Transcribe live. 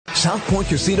South Point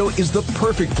Casino is the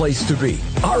perfect place to be.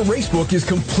 Our racebook is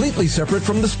completely separate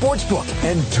from the sportsbook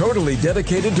and totally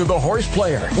dedicated to the horse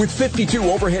player. With 52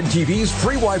 overhead TVs,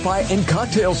 free Wi-Fi, and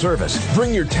cocktail service.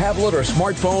 Bring your tablet or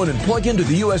smartphone and plug into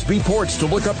the USB ports to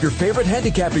look up your favorite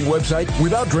handicapping website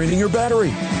without draining your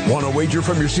battery. Want to wager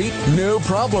from your seat? No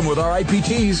problem with our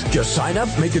IPTs. Just sign up,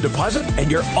 make a deposit, and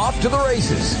you're off to the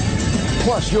races.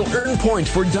 Plus, you'll earn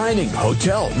points for dining,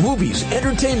 hotel, movies,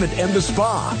 entertainment, and the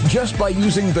spa just by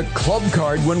using the club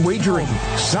card when wagering.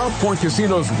 South Point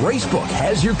Casino's Racebook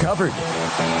has you covered.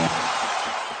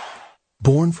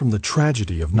 Born from the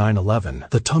tragedy of 9/11,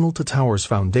 the Tunnel to Towers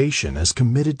Foundation is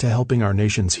committed to helping our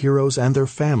nation's heroes and their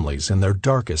families in their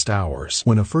darkest hours.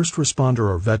 When a first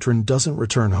responder or veteran doesn't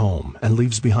return home and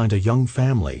leaves behind a young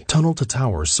family, Tunnel to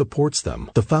Towers supports them.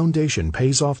 The foundation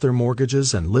pays off their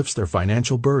mortgages and lifts their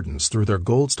financial burdens through their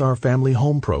Gold Star Family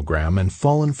Home Program and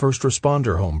Fallen First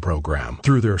Responder Home Program.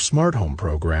 Through their Smart Home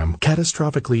Program,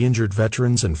 catastrophically injured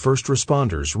veterans and first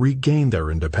responders regain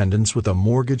their independence with a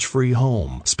mortgage-free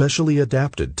home, specially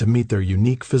adapted to meet their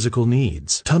unique physical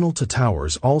needs. Tunnel to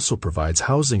Towers also provides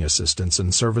housing assistance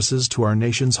and services to our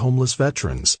nation's homeless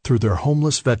veterans through their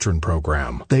Homeless Veteran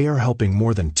Program. They are helping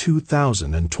more than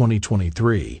 2,000 in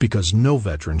 2023 because no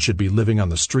veteran should be living on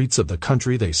the streets of the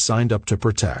country they signed up to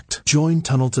protect. Join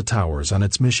Tunnel to Towers on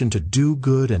its mission to do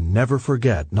good and never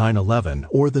forget 9/11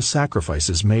 or the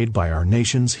sacrifices made by our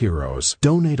nation's heroes.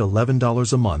 Donate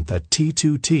 $11 a month at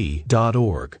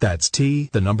T2T.org. That's T,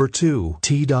 the number 2,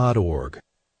 T.org.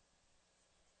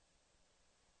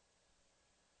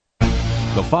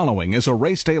 The following is a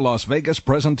Race Day Las Vegas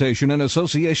presentation in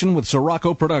association with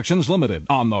Siraco Productions Limited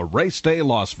on the Race Day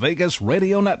Las Vegas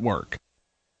Radio Network.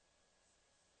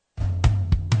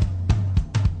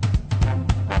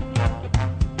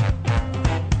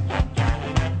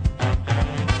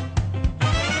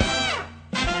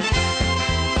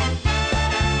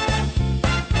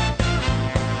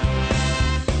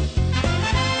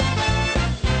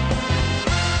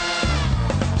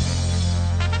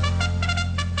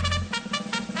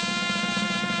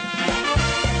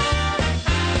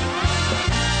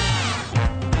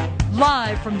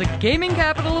 Live from the gaming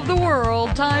capital of the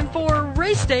world, time for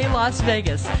Race Day Las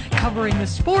Vegas, covering the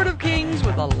sport of kings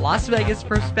with a Las Vegas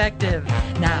perspective.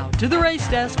 Now to the race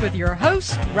desk with your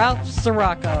host, Ralph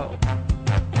Siraco.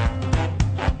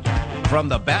 From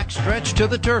the backstretch to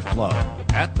the turf club,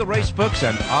 at the racebooks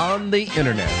and on the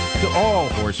internet, to all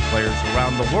horse players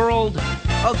around the world,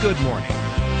 a good morning.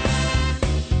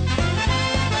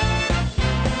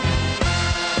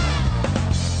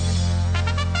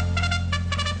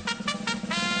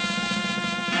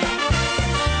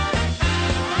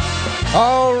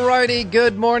 All righty,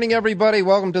 good morning, everybody.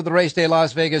 Welcome to the Race Day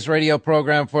Las Vegas radio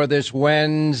program for this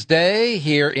Wednesday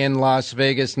here in Las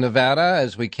Vegas, Nevada,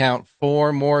 as we count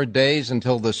 4 more days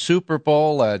until the Super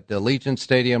Bowl at Allegiant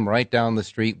Stadium right down the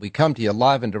street. We come to you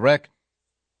live and direct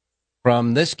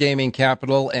from this gaming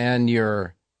capital and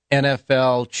your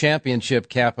NFL championship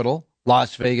capital,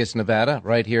 Las Vegas, Nevada,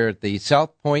 right here at the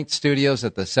South Point Studios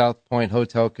at the South Point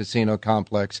Hotel Casino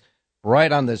Complex,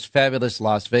 right on this fabulous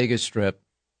Las Vegas Strip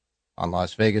on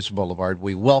Las Vegas Boulevard.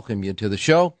 We welcome you to the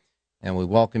show, and we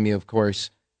welcome you, of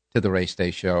course, to the Race Day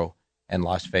Show and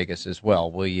Las Vegas as well.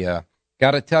 We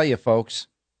got to tell you, folks,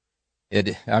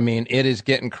 it is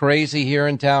getting crazy here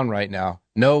in town right now.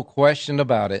 No question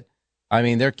about it. I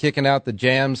mean, they're kicking out the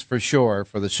jams for sure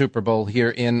for the Super Bowl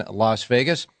here in Las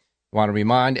Vegas. I want to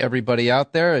remind everybody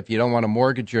out there, if you don't want to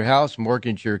mortgage your house,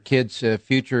 mortgage your kids'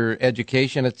 future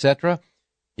education, etc.,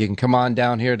 you can come on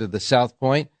down here to the South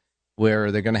Point,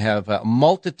 where they're going to have a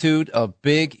multitude of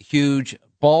big, huge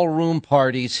ballroom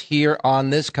parties here on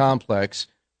this complex,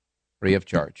 free of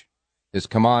charge. Just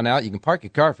come on out. You can park your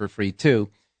car for free,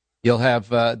 too. You'll have,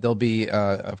 there'll be,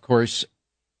 of course,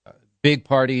 big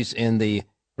parties in the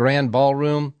Grand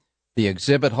Ballroom, the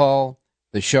Exhibit Hall,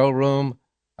 the Showroom,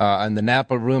 and the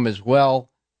Napa Room as well.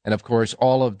 And, of course,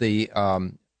 all of the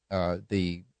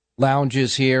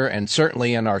lounges here, and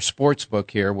certainly in our sports book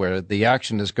here, where the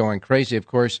action is going crazy. Of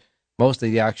course, most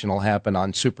of the action will happen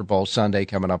on Super Bowl Sunday,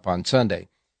 coming up on Sunday.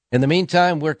 In the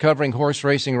meantime, we're covering horse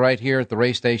racing right here at the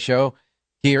Race Day Show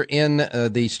here in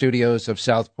the studios of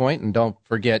South Point. And don't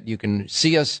forget, you can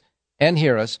see us and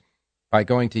hear us by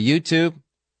going to YouTube,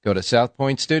 go to South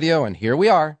Point Studio, and here we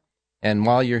are. And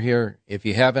while you're here, if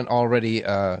you haven't already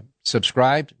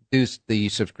subscribed, do the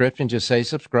subscription. Just say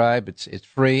subscribe. It's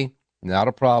free, not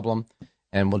a problem,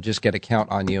 and we'll just get a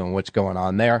count on you and what's going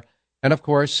on there. And, of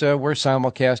course, we're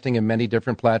simulcasting in many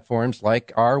different platforms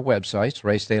like our websites,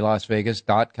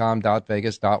 racedaylasvegas.com,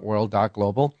 .vegas, .world,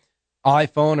 .global,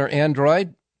 iPhone or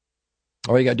Android.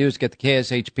 All you got to do is get the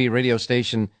KSHP radio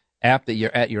station app that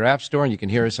you're at your app store, and you can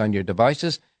hear us on your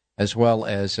devices, as well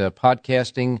as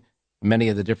podcasting. Many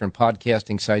of the different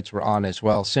podcasting sites we're on as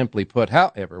well. Simply put,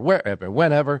 however, wherever,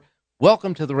 whenever,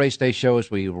 welcome to the Race Day Show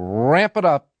as we ramp it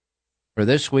up for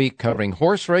this week, covering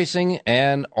horse racing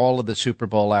and all of the Super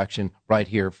Bowl action right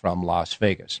here from Las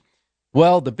Vegas.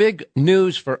 Well, the big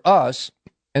news for us,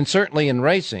 and certainly in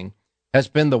racing, has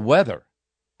been the weather.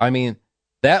 I mean,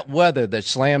 that weather that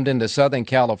slammed into Southern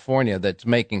California that's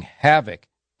making havoc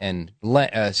and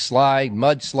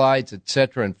mudslides,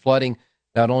 etc., and flooding,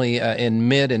 not only in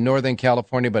mid and northern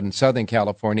California, but in Southern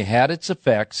California, had its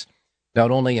effects,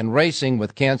 not only in racing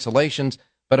with cancellations,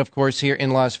 but of course here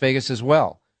in Las Vegas as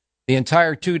well. The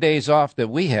entire 2 days off that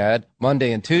we had,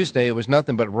 Monday and Tuesday, it was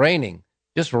nothing but raining,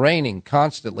 just raining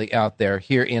constantly out there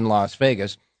here in Las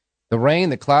Vegas. The rain,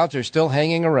 the clouds are still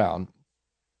hanging around,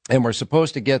 and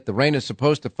the rain is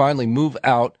supposed to finally move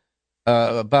out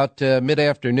about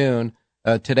mid-afternoon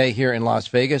today here in Las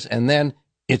Vegas, and then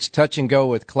it's touch and go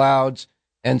with clouds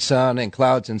and sun and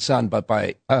clouds and sun. But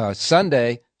by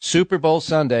Sunday, Super Bowl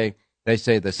Sunday, they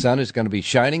say the sun is going to be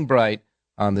shining bright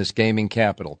on this gaming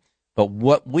capital. But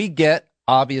what we get,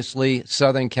 obviously,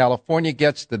 Southern California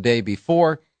gets the day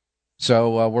before.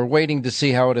 So we're waiting to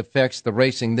see how it affects the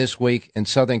racing this week in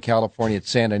Southern California at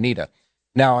Santa Anita.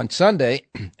 Now, on Sunday,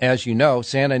 as you know,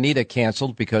 Santa Anita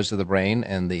canceled because of the rain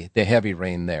and the heavy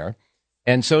rain there.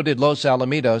 And so did Los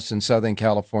Alamitos in Southern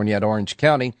California at Orange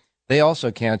County. They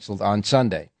also canceled on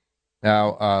Sunday.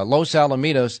 Now, Los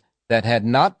Alamitos, that had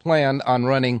not planned on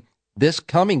running this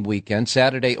coming weekend,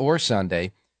 Saturday or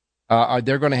Sunday,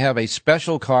 they're going to have a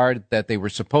special card that they were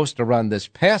supposed to run this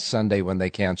past Sunday when they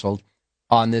canceled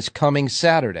on this coming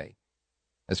Saturday.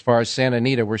 As far as Santa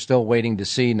Anita, we're still waiting to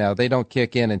see. Now, they don't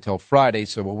kick in until Friday,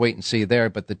 so we'll wait and see there.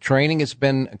 But the training has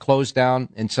been closed down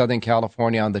in Southern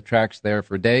California on the tracks there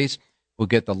for days. We'll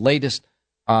get the latest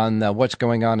on what's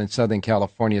going on in Southern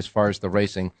California as far as the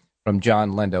racing from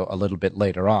John Lindo a little bit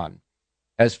later on.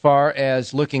 As far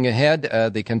as looking ahead,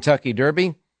 the Kentucky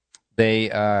Derby, they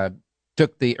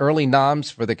took the early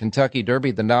noms for the Kentucky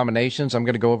Derby, the nominations. I'm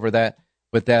going to go over that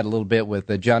a little bit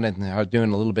with Jonathan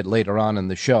Hardoon a little bit later on in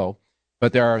the show.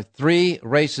 But there are 3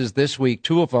 races this week,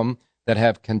 2 of them that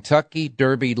have Kentucky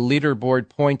Derby leaderboard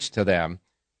points to them,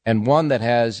 and one that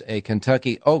has a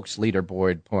Kentucky Oaks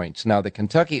leaderboard points. Now, the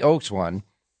Kentucky Oaks one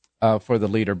for the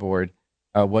leaderboard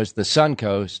was the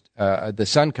Suncoast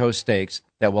Stakes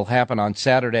that will happen on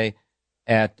Saturday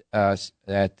at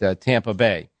Tampa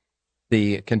Bay.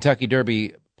 The Kentucky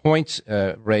Derby points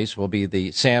race will be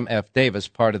the Sam F. Davis,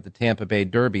 part of the Tampa Bay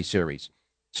Derby Series.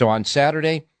 So on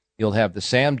Saturday, you'll have the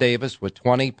Sam Davis with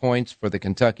 20 points for the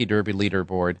Kentucky Derby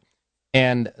leaderboard,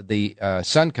 and the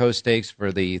Suncoast Stakes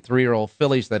for the 3-year-old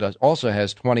fillies that also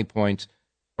has 20 points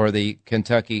for the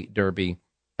Kentucky Derby,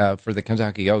 for the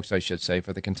Kentucky Oaks, I should say,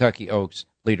 for the Kentucky Oaks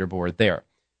leaderboard there.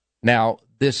 Now,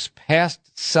 this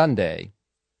past Sunday,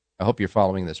 I hope you're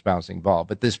following this bouncing ball,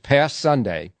 but this past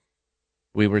Sunday,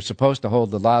 we were supposed to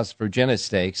hold the Las Virgenes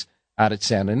Stakes out at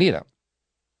Santa Anita,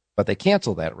 but they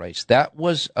canceled that race. That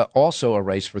was also a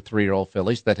race for 3-year-old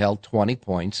fillies that held 20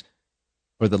 points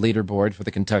for the leaderboard for the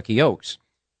Kentucky Oaks.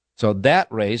 So that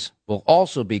race will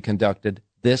also be conducted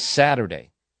this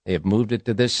Saturday. They have moved it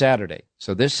to this Saturday.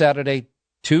 So this Saturday,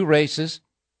 2 races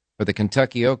for the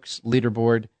Kentucky Oaks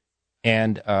leaderboard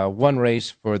and 1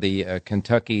 race for the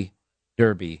Kentucky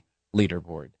Derby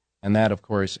leaderboard. And that, of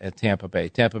course, at Tampa Bay.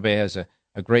 Tampa Bay has a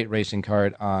great racing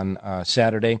card on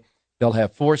Saturday. They'll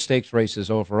have 4 stakes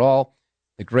races overall.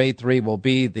 The Grade 3 will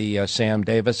be the Sam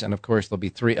Davis, and, of course, there'll be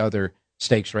 3 other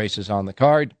stakes races on the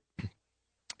card.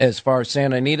 As far as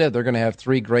Santa Anita, they're going to have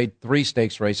 3 Grade 3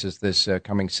 stakes races this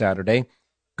coming Saturday.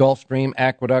 Gulfstream,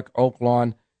 Aqueduct,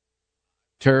 Oaklawn,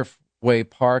 Turfway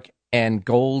Park, and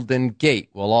Golden Gate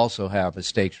will also have a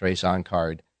stakes race on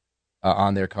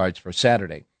their cards for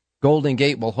Saturday. Golden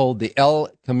Gate will hold the El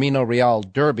Camino Real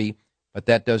Derby, but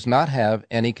that does not have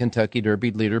any Kentucky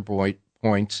Derby leaderboard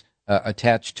points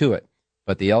attached to it.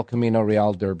 But the El Camino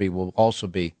Real Derby will also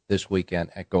be this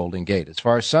weekend at Golden Gate. As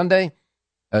far as Sunday,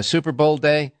 Super Bowl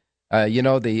day, a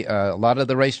lot of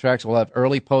the racetracks will have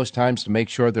early post times to make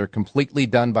sure they're completely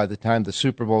done by the time the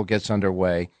Super Bowl gets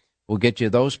underway. We'll get you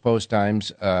those post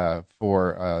times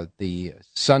for the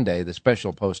Sunday, the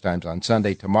special post times on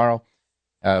Sunday tomorrow.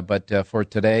 But for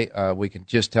today, we can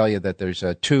just tell you that there's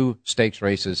 2 stakes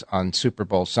races on Super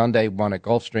Bowl Sunday, one at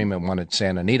Gulfstream and one at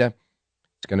Santa Anita.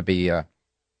 It's going to be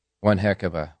one heck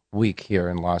of a week here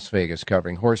in Las Vegas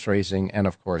covering horse racing and,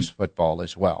 of course, football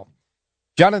as well.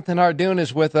 Jonathan Hardoon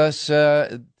is with us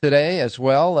today as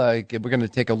well. We're going to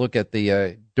take a look at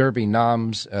the Derby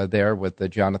noms there with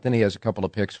Jonathan. He has a couple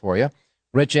of picks for you.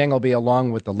 Rich Eng will be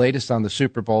along with the latest on the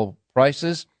Super Bowl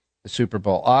prices, the Super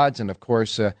Bowl odds, and, of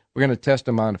course, we're going to test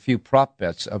them on a few prop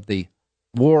bets of the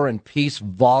War and Peace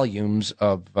volumes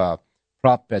of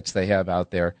prop bets they have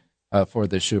out there for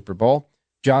the Super Bowl.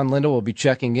 John Lindo will be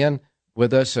checking in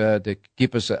with us to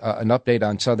keep us an update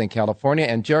on Southern California,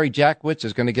 and Jerry Jackwitz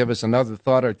is going to give us another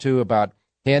thought or two about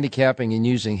handicapping and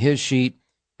using his sheet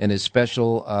and his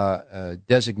special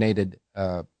designated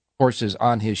horses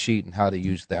on his sheet and how to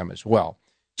use them as well.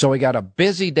 So we got a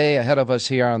busy day ahead of us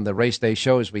here on the Race Day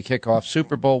Show as we kick off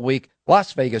Super Bowl week,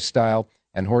 Las Vegas style,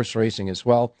 and horse racing as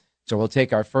well. So we'll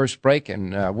take our first break,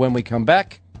 and when we come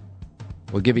back,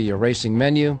 we'll give you your racing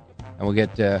menu, and we'll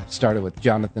get started with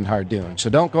Jonathan Hardoon.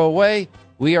 So don't go away.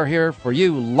 We are here for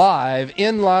you live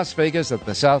in Las Vegas at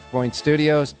the South Point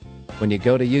Studios. When you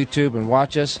go to YouTube and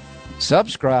watch us,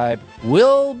 subscribe.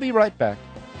 We'll be right back.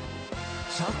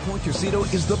 South Point Casino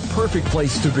is the perfect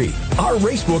place to be. Our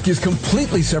racebook is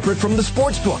completely separate from the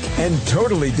sportsbook and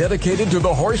totally dedicated to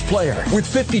the horse player. With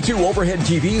 52 overhead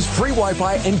TVs, free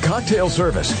Wi-Fi, and cocktail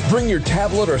service. Bring your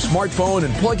tablet or smartphone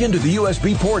and plug into the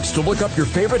USB ports to look up your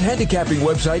favorite handicapping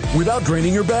website without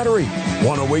draining your battery.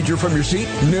 Want to wager from your seat?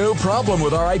 No problem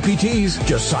with our IPTs.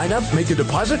 Just sign up, make a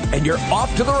deposit, and you're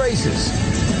off to the races.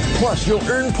 Plus, you'll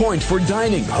earn points for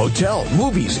dining, hotel,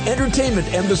 movies, entertainment,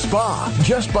 and the spa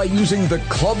just by using the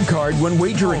club card when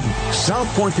wagering. South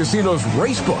Point Casino's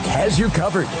Racebook has you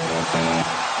covered.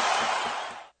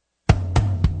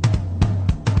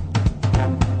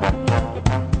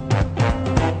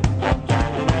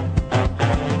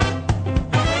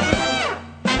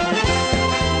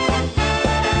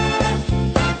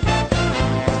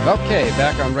 Okay,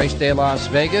 back on Race Day Las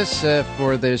Vegas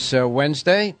for this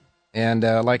Wednesday. And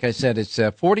like I said, it's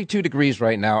 42 degrees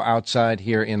right now outside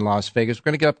here in Las Vegas.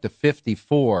 We're going to get up to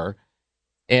 54.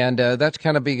 And that's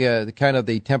kind of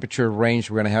the temperature range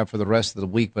we're going to have for the rest of the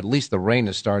week. But at least the rain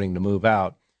is starting to move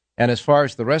out. And as far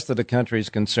as the rest of the country is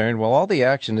concerned, well, all the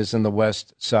action is in the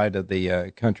west side of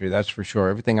the country, that's for sure.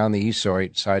 Everything on the east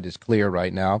side is clear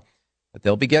right now. But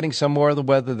they'll be getting some more of the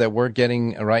weather that we're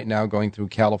getting right now going through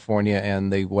California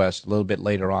and the west a little bit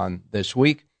later on this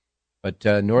week. But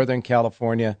Northern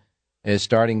California is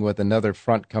starting with another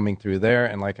front coming through there.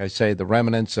 And like I say, the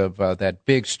remnants of that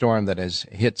big storm that has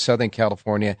hit Southern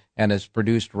California and has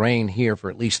produced rain here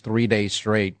for at least 3 days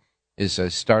straight is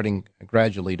starting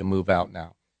gradually to move out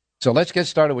now. So let's get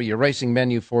started with your racing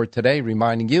menu for today,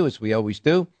 reminding you, as we always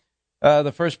do,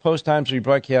 the first post times we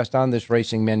broadcast on this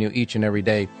racing menu each and every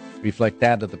day reflect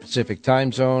that of the Pacific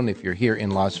time zone. If you're here in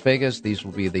Las Vegas, these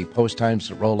will be the post times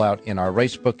that roll out in our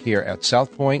race book here at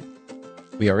South Point.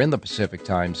 We are in the Pacific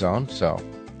time zone, so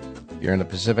if you're in the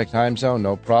Pacific time zone,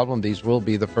 no problem. These will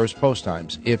be the first post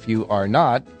times. If you are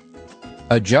not,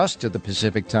 adjust to the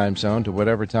Pacific time zone, to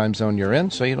whatever time zone you're in,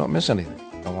 so you don't miss anything.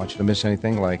 I don't want you to miss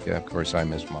anything, like, of course, I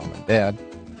miss Mom and Dad.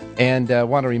 And I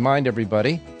want to remind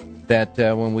everybody that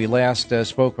when we last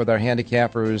spoke with our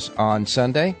handicappers on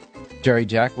Sunday, Jerry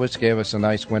Jackwitz gave us a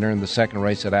nice winner in the second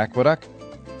race at Aqueduct.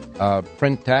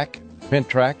 Print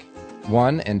Track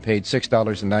won and paid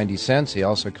 $6.90. He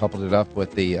also coupled it up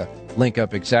with the Link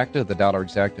Up Exacta. The dollar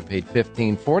exacta paid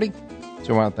 $15.40.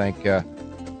 So I want to thank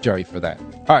Jerry for that.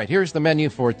 All right, here's the menu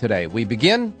for today. We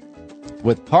begin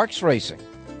with Parks Racing.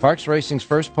 Parks Racing's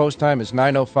first post time is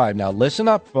 9:05. Now listen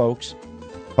up, folks.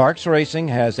 Parks Racing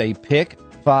has a Pick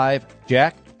 5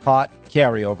 jackpot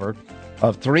carryover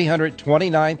of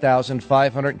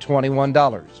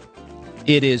 $329,521.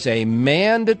 It is a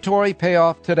mandatory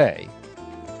payoff today.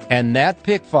 And that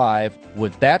Pick 5,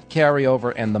 with that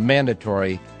carryover and the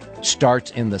mandatory,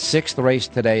 starts in the sixth race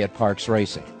today at Parks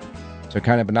Racing. So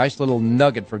kind of a nice little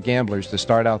nugget for gamblers to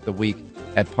start out the week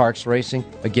at Parks Racing.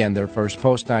 Again, their first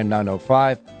post time,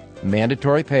 9:05.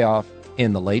 Mandatory payoff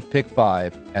in the late Pick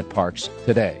 5 at Parks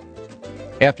today.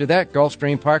 After that,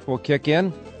 Gulfstream Park will kick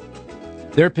in.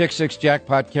 Their Pick 6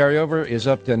 jackpot carryover is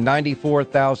up to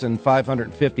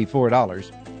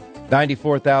 $94,554.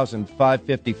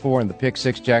 $94,554 in the Pick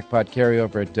 6 jackpot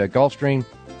carryover at Gulfstream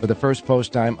with a first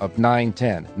post time of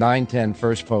 9:10. 9:10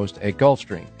 first post at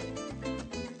Gulfstream.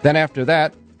 Then after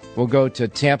that, we'll go to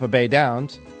Tampa Bay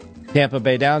Downs. Tampa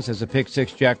Bay Downs has a Pick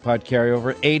 6 jackpot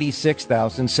carryover,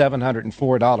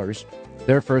 $86,704.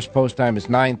 Their first post time is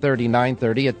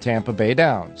 9:30 at Tampa Bay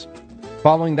Downs.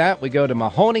 Following that, we go to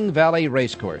Mahoning Valley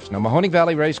Racecourse. Now, Mahoning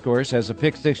Valley Racecourse has a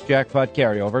Pick 6 jackpot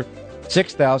carryover,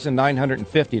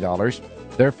 $6,950.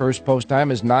 Their first post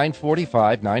time is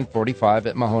 9:45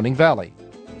 at Mahoning Valley.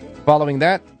 Following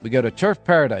that, we go to Turf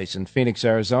Paradise in Phoenix,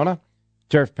 Arizona.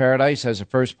 Turf Paradise has a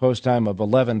first post time of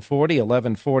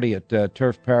 11:40 at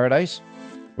Turf Paradise.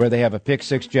 where they have a pick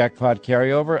six jackpot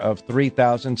carryover of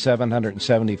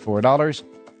 $3,774.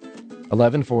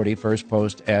 1140 first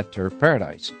post at Turf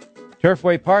Paradise.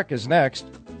 Turfway Park is next.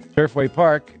 Turfway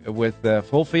Park with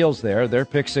full fields there. Their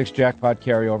pick six jackpot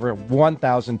carryover,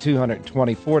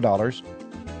 $1,224.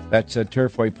 That's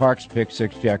Turfway Park's pick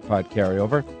six jackpot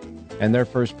carryover. And their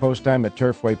first post time at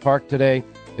Turfway Park today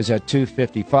is at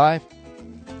 2:55.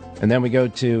 And then we go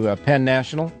to Penn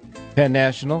National. Penn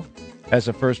National has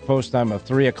a first post time of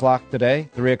 3 o'clock today.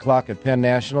 3 o'clock at Penn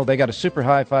National. They got a super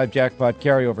high five jackpot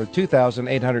carryover,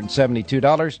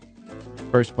 $2,872.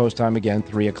 First post time again,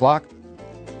 3 o'clock.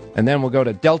 And then we'll go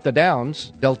to Delta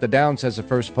Downs. Delta Downs has a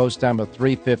first post time of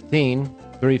 3:15.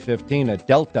 3:15 at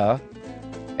Delta.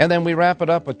 And then we wrap it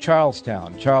up with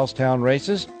Charlestown. Charlestown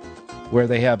races, where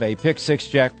they have a pick six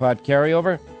jackpot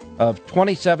carryover of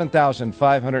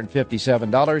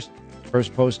 $27,557.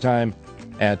 First post time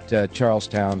at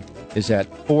Charlestown is at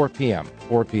 4 p.m.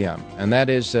 4 p.m. And that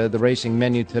is the racing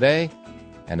menu today.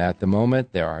 And at the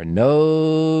moment, there are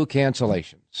no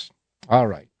cancellations. All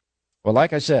right. Well,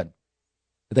 like I said,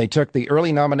 they took the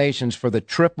early nominations for the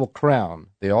Triple Crown.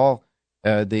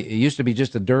 It used to be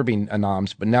just the Derby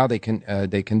noms, but now they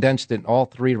condensed it. All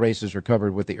three races are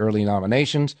covered with the early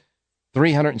nominations.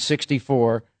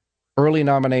 364 early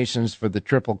nominations for the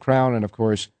Triple Crown, and of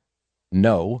course,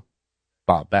 no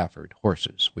Bob Baffert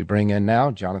horses. We bring in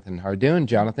now Jonathan Hardoon.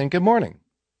 Jonathan, good morning.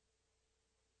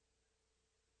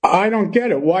 I don't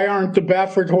get it. Why aren't the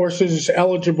Baffert horses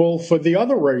eligible for the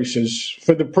other races,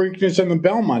 for the Preakness and the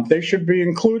Belmont? They should be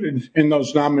included in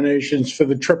those nominations for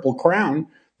the Triple Crown.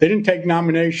 They didn't take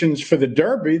nominations for the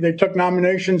Derby. They took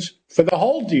nominations for the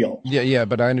whole deal. Yeah,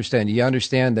 but I understand. You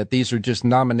understand that these are just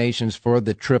nominations for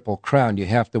the Triple Crown. You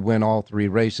have to win all three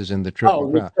races in the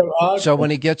Triple Crown. So when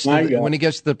he gets to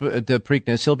the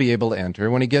Preakness, he'll be able to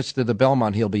enter. When he gets to the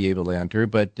Belmont, he'll be able to enter.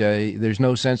 But there's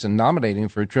no sense in nominating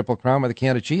for a Triple Crown where they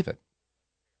can't achieve it.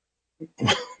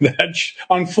 That's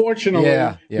unfortunately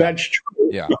that's true.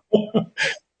 Yeah.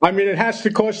 I mean, it has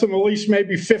to cost them at least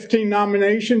maybe 15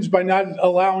 nominations by not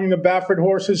allowing the Baffert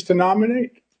horses to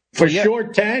nominate. For sure,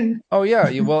 10. Oh, yeah.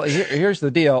 Well, here's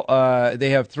the deal. They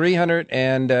have 300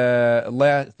 and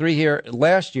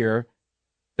last year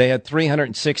they had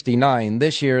 369.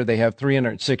 This year they have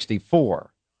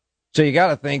 364. So you got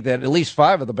to think that at least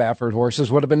 5 of the Baffert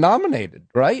horses would have been nominated,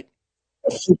 right?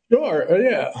 For sure,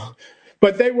 yeah.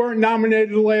 But they weren't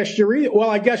nominated last year either. Well,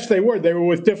 I guess they were. They were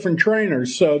with different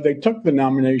trainers, so they took the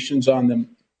nominations on them.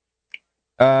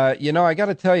 I got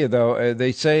to tell you, though,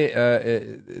 they say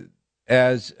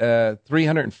as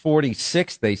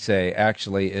 346, they say,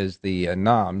 actually, is the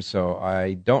nom. So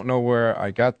I don't know where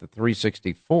I got the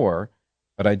 364,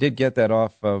 but I did get that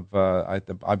off of,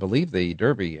 I believe, the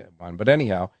Derby one. But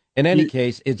anyhow, in any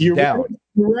case, it's down.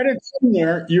 You read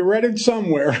it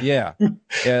somewhere. Yeah.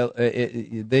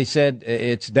 They said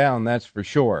it's down, that's for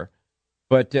sure.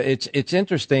 But it's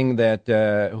interesting that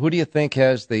who do you think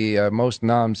has the most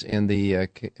noms in the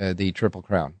Triple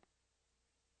Crown?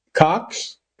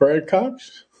 Brad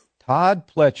Cox? Todd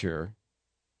Pletcher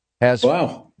has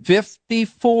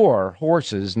 54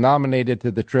 horses nominated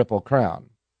to the Triple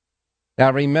Crown.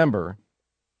 Now remember,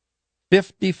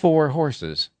 54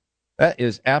 horses. That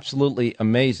is absolutely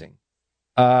amazing.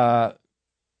 Let's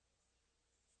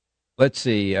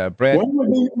see, Brad.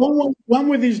 When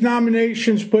were these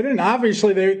nominations put in?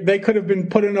 Obviously, they could have been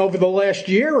put in over the last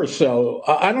year or so.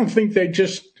 I don't think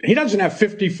he doesn't have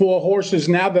 54 horses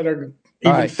now that are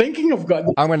even thinking of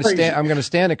going. I'm going to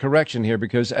stand a correction here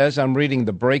because as I'm reading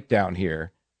the breakdown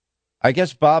here, I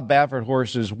guess Bob Baffert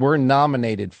horses were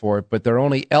nominated for it, but they're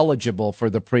only eligible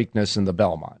for the Preakness and the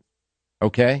Belmont.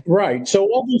 Okay. Right. So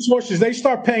all these horses, they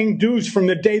start paying dues from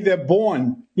the day they're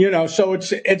born, so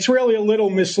it's really a little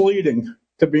misleading,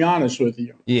 to be honest with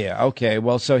you. Yeah. Okay.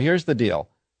 Well, so here's the deal.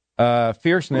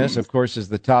 Fierceness, of course, is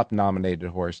the top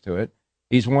nominated horse to it.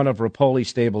 He's one of Rapoli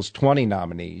Stable's 20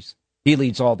 nominees. He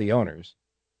leads all the owners.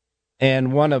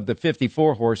 And one of the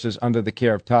 54 horses under the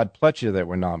care of Todd Pletcher that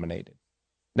were nominated.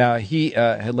 Now, he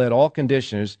had led all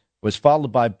conditioners, was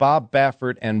followed by Bob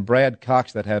Baffert and Brad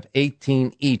Cox that have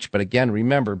 18 each. But again,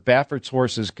 remember, Baffert's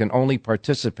horses can only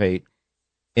participate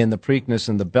in the Preakness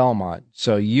and the Belmont.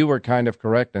 So you were kind of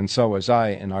correct, and so was I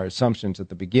in our assumptions at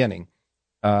the beginning.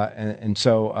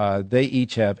 So they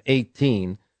each have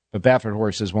 18, but Baffert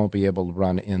horses won't be able to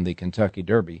run in the Kentucky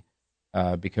Derby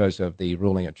because of the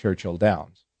ruling at Churchill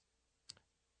Downs.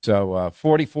 So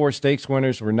 44 stakes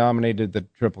winners were nominated the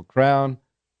Triple Crown,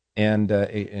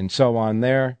 and so on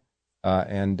there.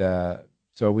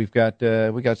 So we got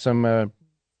some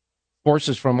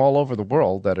horses from all over the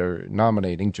world that are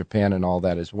nominating, Japan and all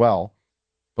that as well.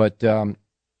 But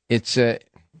it's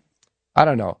I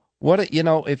don't know.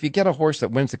 If you get a horse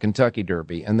that wins the Kentucky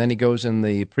Derby and then he goes in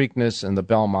the Preakness and the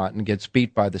Belmont and gets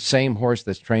beat by the same horse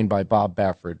that's trained by Bob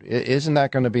Baffert, isn't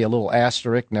that going to be a little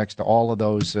asterisk next to all of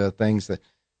those things,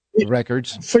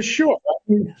 records? For sure. I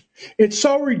mean, it's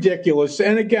so ridiculous.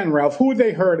 And again, Ralph, who are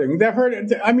they hurting? They're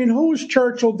hurting. I mean, who's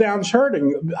Churchill Downs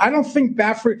hurting? I don't think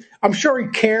Baffert, I'm sure he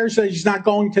cares that he's not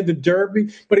going to the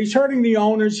Derby, but he's hurting the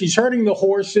owners. He's hurting the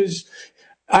horses.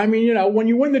 I mean, when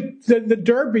you win the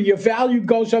Derby, your value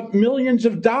goes up millions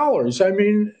of dollars. I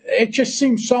mean, it just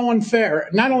seems so unfair.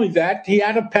 Not only that, he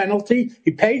had a penalty.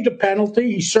 He paid the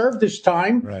penalty. He served his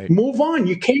time. Right. Move on.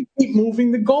 You can't keep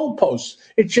moving the goalposts.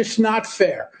 It's just not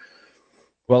fair.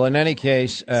 Well, in any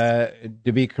case, to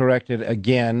be corrected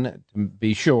again, to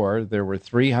be sure, there were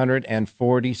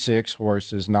 346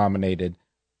 horses nominated,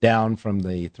 down from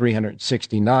the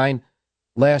 369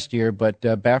 last year, but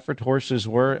Baffert horses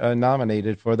were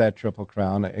nominated for that Triple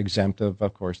Crown, exempt of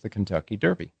course, the Kentucky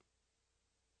Derby.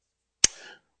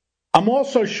 I'm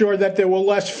also sure that there were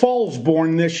less foals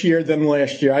born this year than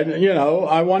last year.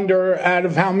 I wonder out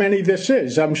of how many this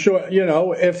is. I'm sure,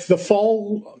 if the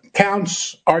foal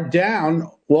counts are down,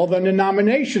 well, then the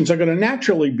nominations are going to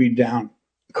naturally be down,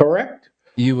 correct?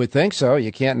 You would think so.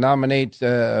 You can't nominate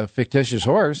a fictitious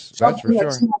horse, that's for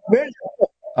sure.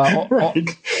 Right.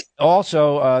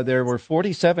 Also, there were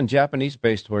 47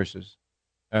 Japanese-based horses.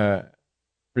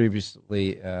 Previous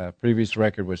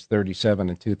record was 37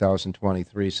 in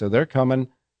 2023. So they're coming,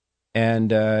 and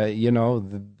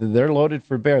they're loaded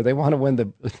for bear. They want to win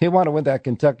that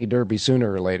Kentucky Derby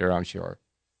sooner or later, I'm sure.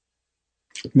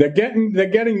 They're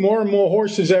getting more and more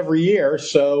horses every year,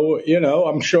 so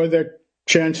I'm sure their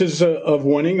chances of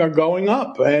winning are going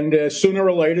up, and sooner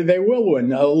or later they will win.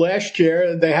 Last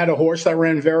year they had a horse that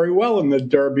ran very well in the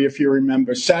Derby, if you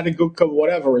remember, Sadaguka,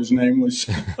 whatever his name was,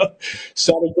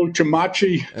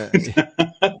 Sadaguchamachi.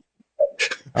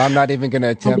 I'm not even going to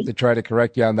attempt to try to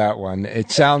correct you on that one.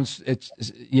 It sounds, at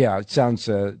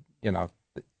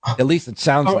least it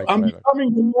sounds like I'm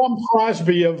becoming the Norm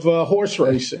Crosby of horse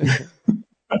racing.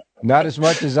 Not as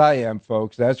much as I am,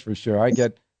 folks. That's for sure. I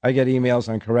get emails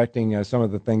on correcting some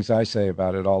of the things I say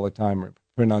about it all the time,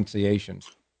 pronunciations.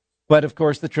 But, of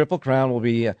course, the Triple Crown will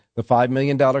be the $5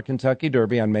 million Kentucky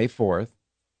Derby on May 4th.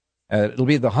 It'll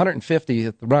be the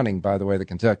 150th running, by the way, the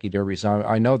Kentucky Derby. So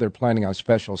I know they're planning on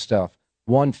special stuff.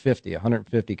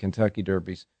 150 Kentucky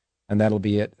Derbies. And that'll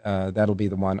be it. That'll be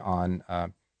the one on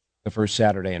the first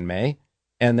Saturday in May.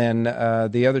 And then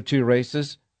the other two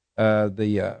races, the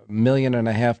 $1.5 million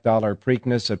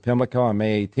Preakness at Pimlico on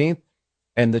May 18th,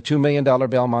 and the $2 million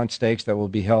Belmont Stakes that will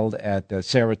be held at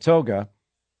Saratoga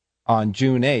on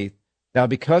June 8th. Now,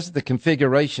 because of the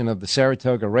configuration of the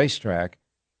Saratoga racetrack,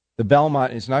 the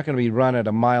Belmont is not going to be run at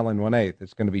 1 1/8.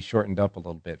 It's going to be shortened up a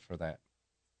little bit for that.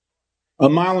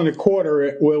 1 1/4 miles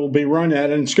it will be run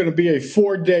at, and it's going to be a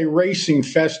 4-day racing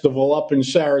festival up in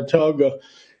Saratoga.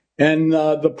 And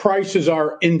the prices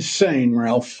are insane,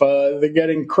 Ralph. They're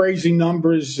getting crazy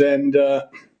numbers, and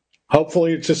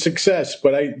hopefully it's a success.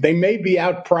 But they may be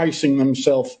outpricing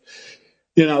themselves.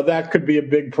 That could be a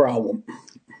big problem.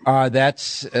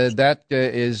 That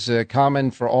is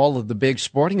common for all of the big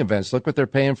sporting events. Look what they're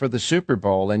paying for the Super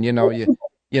Bowl, and the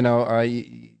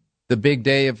big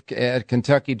day at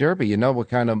Kentucky Derby. You know what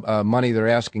kind of money they're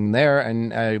asking there,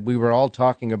 and we were all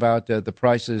talking about the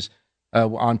prices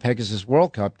on Pegasus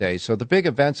World Cup Day. So the big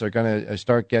events are going to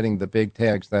start getting the big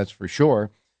tags, that's for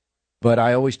sure. But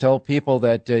I always tell people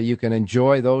that you can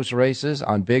enjoy those races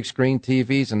on big screen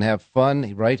TVs and have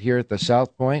fun right here at the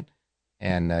South Point.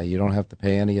 And you don't have to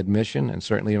pay any admission, and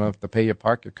certainly you don't have to pay to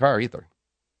park your car either.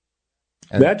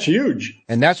 And that's huge.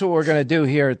 And that's what we're going to do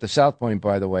here at the South Point,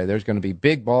 by the way. There's going to be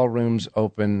big ballrooms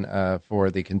open for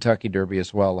the Kentucky Derby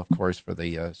as well, of course, for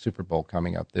the Super Bowl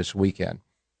coming up this weekend.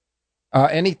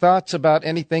 Any thoughts about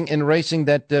anything in racing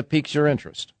that piques your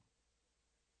interest?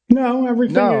 No,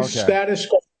 everything is status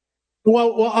quo.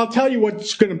 Well, I'll tell you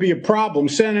what's going to be a problem.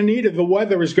 Santa Anita, the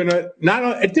weather is going to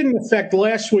it didn't affect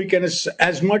last week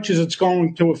as much as it's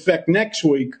going to affect next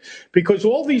week, because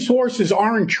all these horses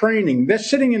aren't training. They're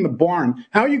sitting in the barn.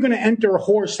 How are you going to enter a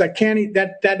horse that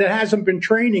hasn't been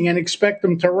training and expect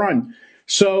them to run?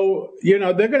 So,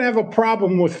 they're going to have a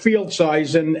problem with field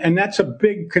size, and that's a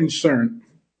big concern.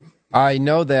 I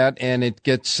know that, and it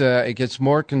gets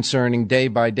more concerning day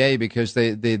by day because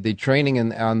the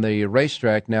training on the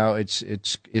racetrack now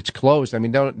it's closed. I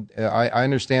mean, I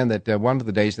understand that one of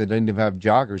the days they didn't even have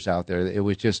joggers out there; it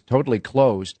was just totally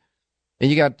closed.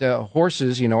 And you got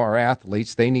horses, are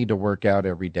athletes; they need to work out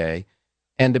every day,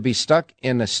 and to be stuck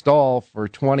in a stall for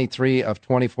 23 of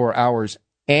 24 hours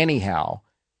anyhow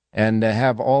and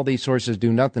have all these horses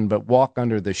do nothing but walk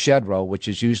under the shed row, which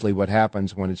is usually what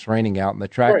happens when it's raining out and the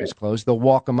track is closed. They'll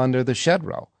walk them under the shed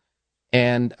row.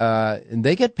 And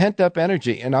they get pent-up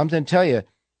energy. And I'm going to tell you,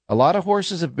 a lot of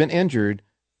horses have been injured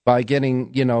by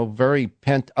getting, very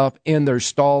pent up in their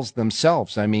stalls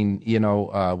themselves. I mean,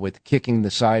 with kicking the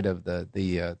side of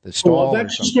the stall. Well,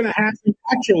 that's just going to happen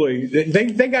naturally.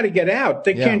 They got to get out.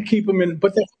 They can't keep them in,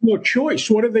 but they have no choice.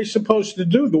 What are they supposed to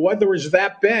do? The weather is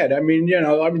that bad. I mean,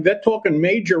 they're talking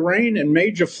major rain and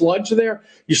major floods there.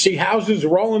 You see houses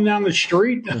rolling down the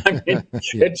street. I mean,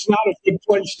 it's not a good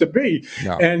place to be.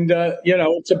 No. And,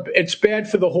 it's bad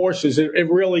for the horses.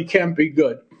 It really can't be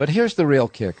good. But here's the real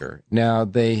kicker. Now,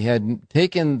 they had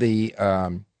taken the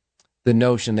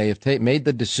notion, they have made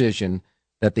the decision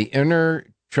that the inner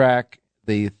track,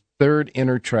 the third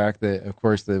inner track, of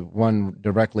course, the one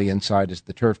directly inside is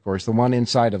the turf course. The one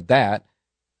inside of that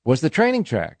was the training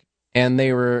track. And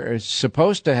they were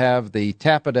supposed to have the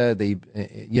tappeta, the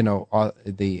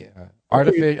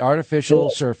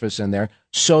artificial surface in there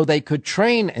so they could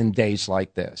train in days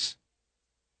like this.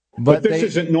 But this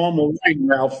isn't normal rain,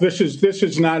 Ralph. This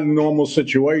is not a normal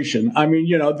situation. I mean,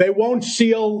 they won't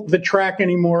seal the track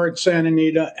anymore at Santa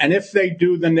Anita, and if they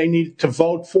do, then they need to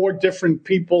vote. 4 different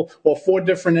people or 4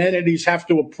 different entities have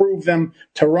to approve them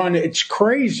to run. It's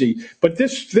crazy. But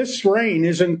this rain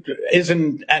isn't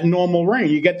a normal rain.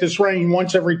 You get this rain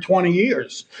once every 20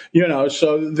 years,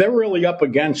 so they're really up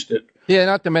against it. Yeah,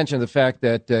 not to mention the fact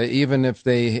that even if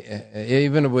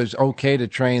it was okay to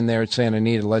train there at Santa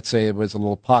Anita, let's say it was a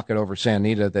little pocket over Santa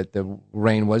Anita that the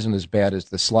rain wasn't as bad as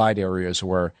the slide areas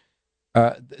were,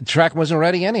 the track wasn't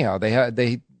ready anyhow.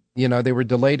 They were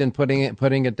delayed in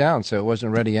putting it down, so it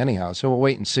wasn't ready anyhow. So we'll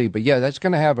wait and see. But yeah, that's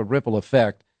going to have a ripple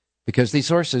effect because these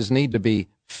horses need to be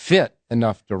fit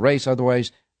enough to race.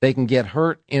 Otherwise, they can get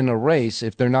hurt in a race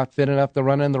if they're not fit enough to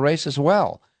run in the race as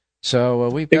well. So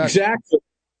we've got exactly.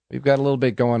 We've got a little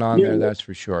bit going on there, that's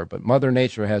for sure. But Mother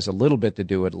Nature has a little bit to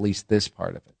do with at least this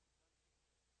part of it.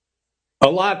 A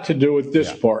lot to do with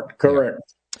this part, correct.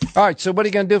 Yeah. All right, so what are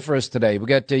you going to do for us today?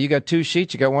 You got 2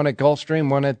 sheets. You got one at Gulfstream,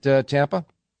 one at Tampa?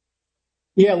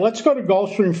 Yeah, let's go to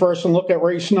Gulfstream first and look at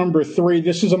race number 3.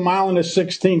 This is a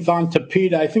 1.16 on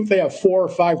Tapeta. I think they have 4 or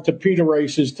 5 Tapeta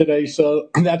races today, so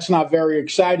that's not very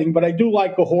exciting. But I do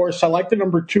like a horse. I like the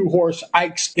number 2 horse,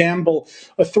 Ike's Gamble,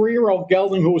 a 3-year-old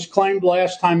gelding who was claimed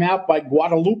last time out by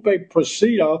Guadalupe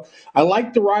Presido. I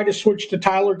like the rider switch to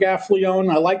Tyler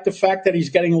Gaffleone. I like the fact that he's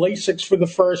getting Lasix for the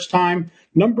first time.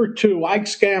 Number 2,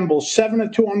 Ike's Gamble,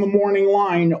 7-2 on the morning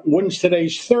line, wins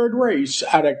today's 3rd race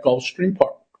out at Gulfstream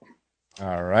Park.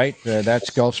 All right,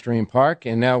 that's Gulfstream Park,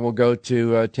 and now we'll go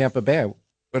to Tampa Bay, I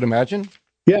would imagine.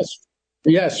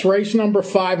 Yes, race number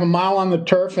 5, a mile on the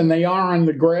turf, and they are on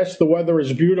the grass. The weather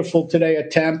is beautiful today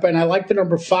at Tampa, and I like the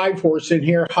number 5 horse in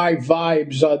here, High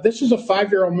Vibes. This is a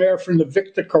 5-year-old mare from the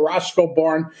Victor Carrasco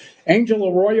barn. Angel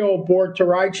Arroyo aboard to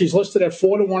ride. She's listed at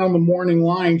 4-1 on the morning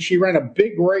line. She ran a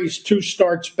big race 2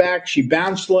 starts back. She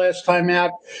bounced last time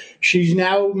out. She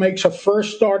now makes her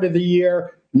first start of the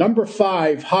year. Number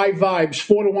 5, High Vibes,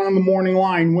 4-1 on the morning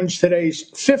line, wins today's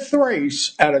 5th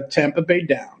race out of Tampa Bay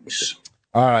Downs.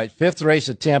 All right, 5th race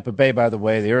at Tampa Bay, by the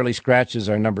way. The early scratches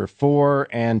are number 4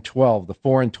 and 12. The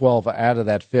 4 and 12 are out of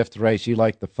that 5th race. You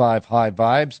like the 5 High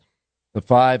Vibes, the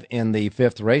 5 in the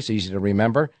 5th race, easy to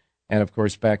remember. And, of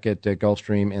course, back at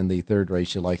Gulfstream in the 3rd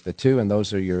race, you like the 2. And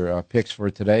those are your picks for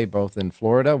today, both in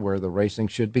Florida, where the racing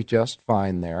should be just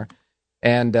fine there.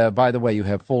 And, by the way, you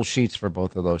have full sheets for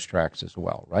both of those tracks as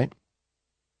well, right?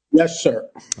 Yes, sir.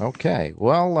 Okay.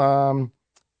 Well,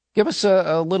 give us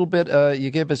a little bit.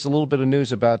 You gave us a little bit of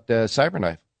news about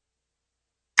Cyberknife.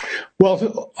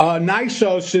 Well,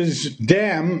 Nisos's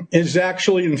dam is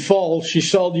actually in full. She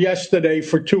sold yesterday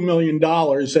for $2 million,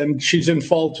 and she's in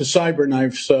full to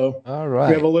Cyberknife. So all right,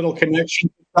 we have a little connection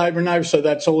to Cyberknife, so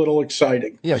that's a little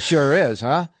exciting. Yeah, sure is,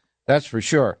 huh? That's for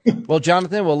sure. Well,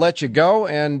 Jonathan, we'll let you go.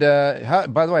 And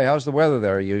by the way, how's the weather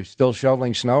there? Are you still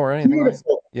shoveling snow or anything?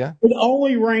 Beautiful. Yeah. It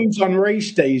only rains on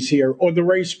race days here, or the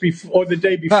race before, or the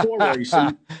day before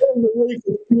racing. It's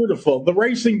beautiful. The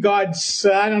racing gods,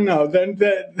 I don't know. Then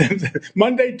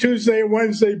Monday, Tuesday, and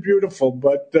Wednesday, beautiful.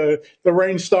 But the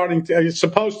rain's it's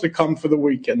supposed to come for the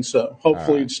weekend, so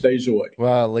hopefully it stays away.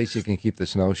 Well, at least you can keep the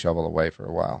snow shovel away for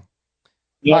a while.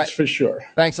 That's for sure.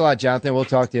 Thanks a lot, Jonathan. We'll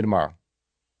talk to you tomorrow.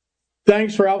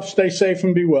 Thanks, Ralph. Stay safe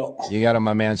and be well. You got it,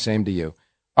 my man. Same to you.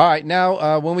 All right,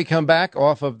 now, when we come back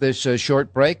off of this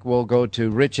short break, we'll go to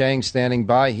Rich Eng standing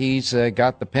by. He's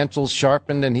got the pencils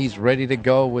sharpened, and he's ready to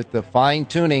go with the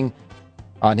fine-tuning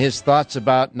on his thoughts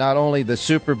about not only the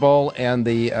Super Bowl and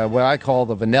the what I call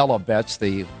the vanilla bets,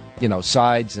 the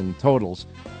sides and totals,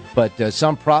 but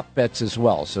some prop bets as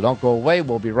well. So don't go away.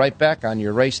 We'll be right back on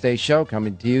your Race Day show,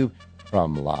 coming to you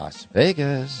from Las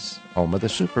Vegas, home of the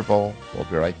Super Bowl. We'll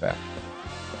be right back.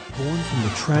 Born from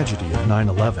the tragedy of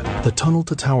 9/11, the Tunnel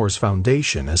to Towers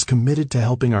Foundation is committed to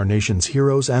helping our nation's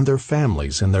heroes and their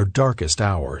families in their darkest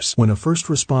hours. When a first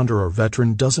responder or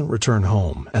veteran doesn't return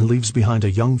home and leaves behind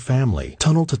a young family,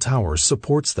 Tunnel to Towers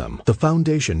supports them. The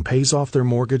foundation pays off their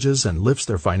mortgages and lifts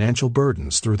their financial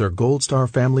burdens through their Gold Star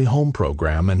Family Home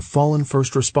Program and Fallen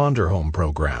First Responder Home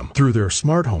Program. Through their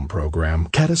Smart Home Program,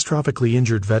 catastrophically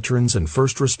injured veterans and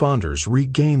first responders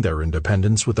regain their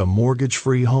independence with a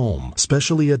mortgage-free home,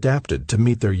 specially adapted to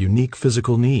meet their unique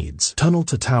physical needs. Tunnel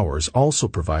to Towers also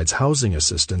provides housing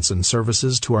assistance and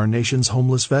services to our nation's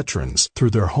homeless veterans through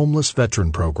their Homeless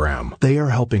Veteran Program. They are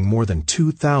helping more than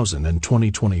 2,000 in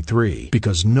 2023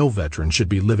 because no veteran should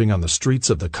be living on the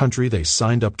streets of the country they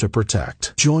signed up to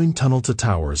protect. Join Tunnel to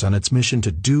Towers on its mission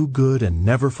to do good and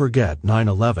never forget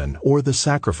 9/11 or the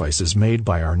sacrifices made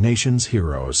by our nation's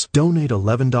heroes. Donate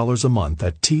 $11 a month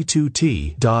at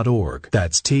T2T.org.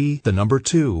 That's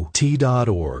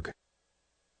T2T.org.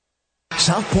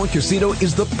 South Point Casino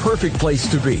is the perfect place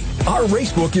to be. Our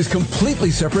racebook is completely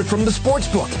separate from the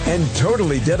sportsbook and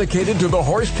totally dedicated to the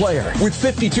horse player. With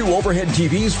 52 overhead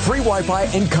TVs, free Wi-Fi,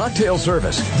 and cocktail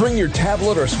service. Bring your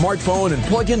tablet or smartphone and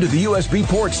plug into the USB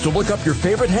ports to look up your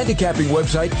favorite handicapping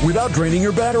website without draining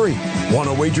your battery. Want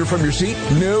to wager from your seat?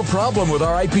 No problem with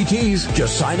our IPTs.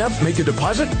 Just sign up, make a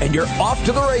deposit, and you're off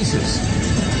to the races.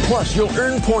 Plus, you'll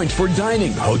earn points for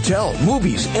dining, hotel,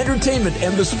 movies, entertainment,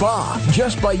 and the spa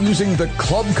just by using the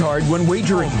club card when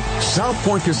wagering. South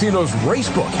Point Casino's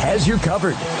Racebook has you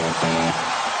covered.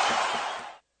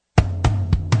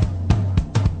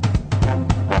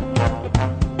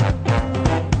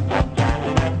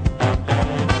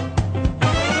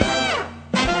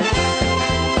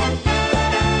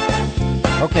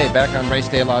 Okay, back on Race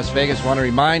Day Las Vegas. Want to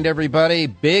remind everybody,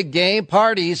 big game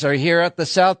parties are here at the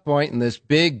South Point in this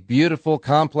big, beautiful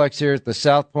complex here at the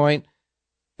South Point.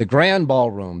 The Grand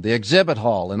Ballroom, the Exhibit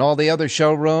Hall, and all the other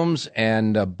showrooms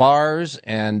and bars,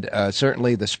 and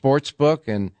certainly the sports book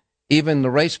and even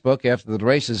the race book after the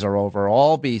races are over,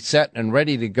 all be set and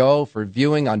ready to go for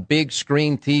viewing on big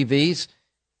screen TVs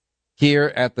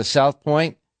here at the South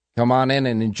Point. Come on in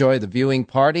and enjoy the viewing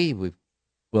party.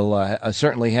 We'll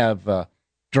certainly have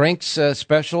drinks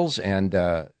specials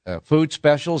and food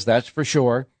specials, that's for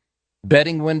sure.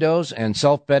 Betting windows and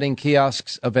self-betting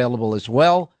kiosks available as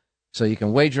well, so you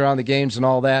can wager on the games and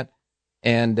all that.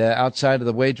 And outside of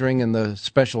the wagering and the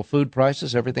special food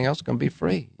prices, everything else is going to be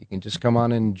free. You can just come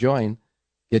on in and join,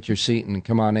 get your seat, and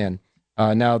come on in.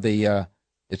 Now,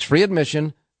 it's free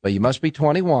admission, but you must be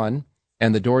 21,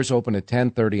 and the doors open at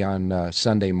 10:30 on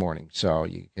Sunday morning. So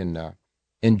you can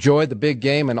enjoy the big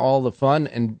game and all the fun,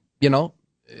 and,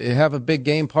 have a big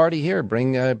game party here.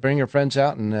 Bring your friends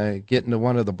out and get into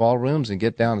one of the ballrooms and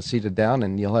get down and seated down,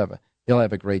 and you'll have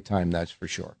a great time, that's for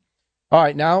sure. All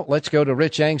right, now let's go to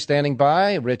Rich Eng standing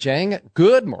by. Rich Eng,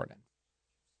 good morning.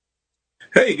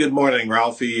 Hey, good morning,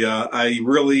 Ralphie. I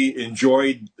really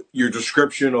enjoyed your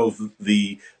description of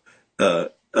the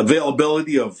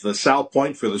availability of the South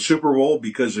Point for the Super Bowl,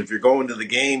 because if you're going to the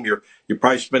game, you're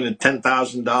probably spending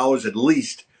 $10,000 at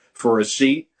least for a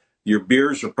seat. Your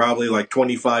beers are probably like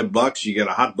 $25. You get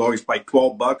a hot dog, it's like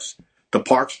 $12. The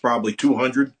park's probably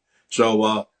 $200.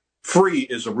 So free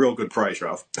is a real good price,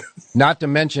 Ralph. Not to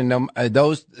mention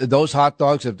those hot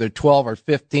dogs, if they're $12 or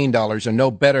 $15, are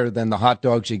no better than the hot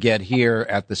dogs you get here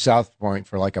at the South Point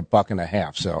for like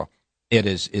 $1.50. So it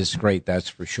is great, that's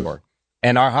for sure.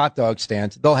 And our hot dog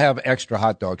stands, they'll have extra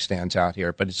hot dog stands out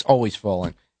here, but it's always full,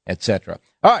 and etc.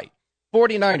 All right,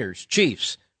 49ers,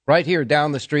 Chiefs, right here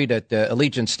down the street at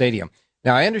Allegiant Stadium.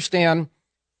 Now, I understand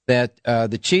that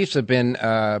the Chiefs have been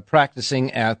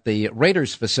practicing at the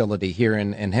Raiders facility here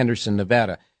in Henderson,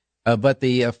 Nevada. But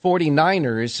the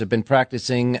 49ers have been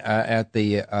practicing at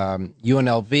the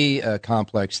UNLV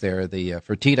complex there, the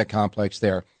Fertitta complex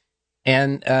there.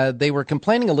 And they were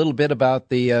complaining a little bit about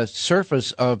the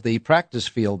surface of the practice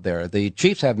field there. The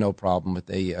Chiefs have no problem with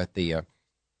the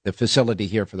facility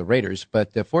here for the Raiders,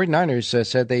 but the 49ers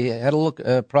said they had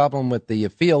a problem with the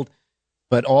field,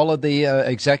 but all of the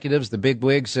executives, the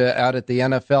bigwigs out at the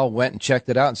NFL went and checked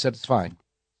it out and said it's fine.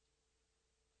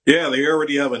 Yeah, they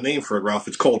already have a name for it, Ralph.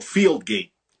 It's called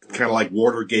Fieldgate, kind of like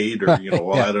Watergate or,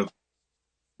 all yeah. that.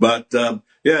 But,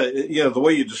 the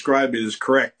way you describe it is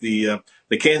correct. The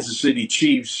Kansas City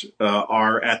Chiefs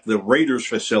are at the Raiders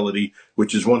facility,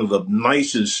 which is one of the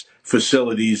nicest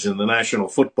facilities in the National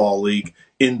Football League,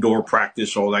 indoor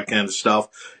practice, all that kind of stuff.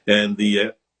 And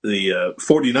the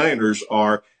 49ers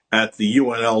are at the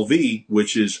UNLV,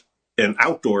 which is an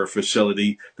outdoor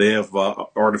facility. They have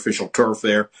artificial turf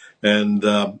there. And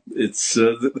it's,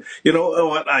 you know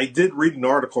what? I did read an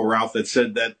article, Ralph, that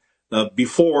said that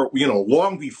before, you know,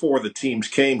 long before the teams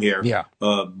came here,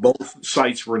 both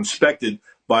sites were inspected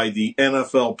by the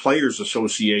NFL Players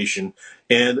Association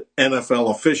and NFL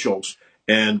officials.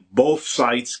 And both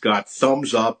sites got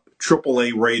thumbs up,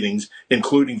 AAA ratings,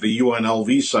 including the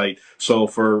UNLV site. So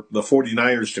for the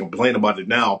 49ers to complain about it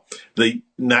now, the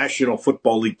National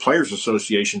Football League Players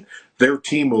Association, their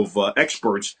team of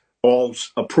experts all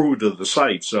approved of the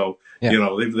site. So, you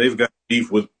know, they've got beef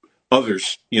with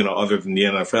others, you know, other than the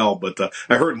NFL. But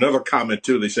I heard another comment,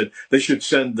 too. They said they should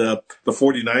send the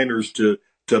 49ers to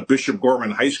Bishop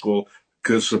Gorman High School,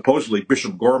 because supposedly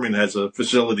Bishop Gorman has a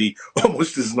facility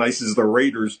almost as nice as the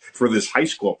Raiders for this high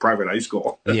school, private high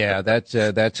school. Yeah,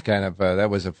 that's kind of that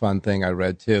was a fun thing I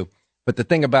read too. But the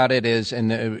thing about it is,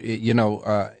 and you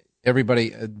know,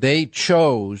 everybody they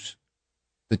chose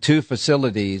the two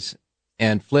facilities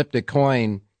and flipped a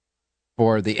coin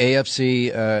for the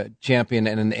AFC champion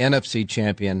and an NFC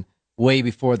champion way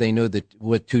before they knew that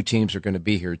what two teams are going to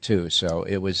be here too. So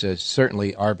it was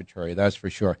certainly arbitrary, that's for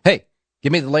sure. Hey.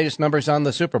 Give me the latest numbers on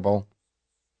the Super Bowl.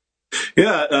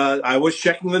 Yeah, I was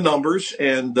checking the numbers,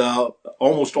 and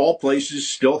almost all places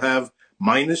still have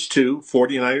 -2,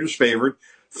 49ers favored,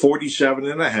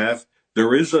 47.5.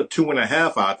 There is a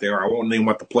 2.5 out there. I won't name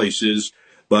what the place is,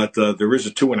 but there is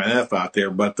a 2.5 out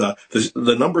there. But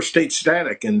the number stayed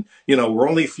static, and, you know, we're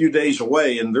only a few days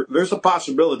away, and there's a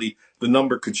possibility the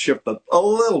number could shift a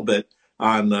little bit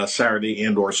on Saturday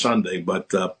and or Sunday.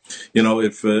 But, you know,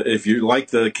 if you like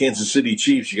the Kansas City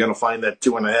Chiefs, you got to find that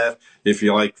 2.5. If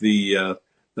you like the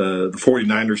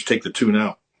 49ers, take the 2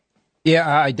 now. Yeah,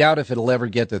 I doubt if it'll ever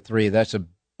get to 3. That's a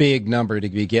big number to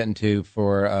be getting to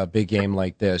for a big game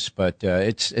like this. But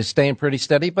it's staying pretty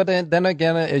steady. But then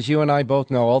again, as you and I both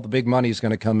know, all the big money is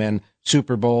going to come in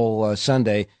Super Bowl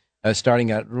Sunday, starting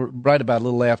at right about a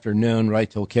little after noon, right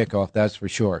till kickoff, that's for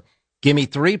sure. Give me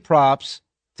 3 props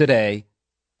today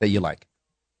that you like.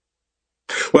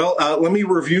 Well, let me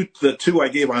review the 2 I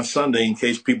gave on Sunday in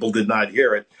case people did not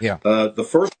hear it. Yeah. The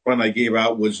first one I gave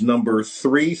out was number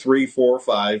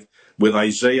 3345 with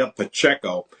Isaiah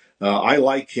Pacheco. I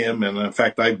like him, and in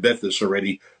fact, I bet this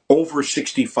already, over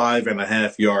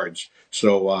 65.5 yards.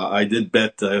 So I did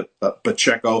bet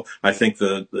Pacheco. I think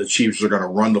the Chiefs are going to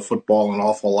run the football an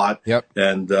awful lot. Yep.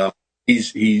 And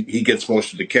he gets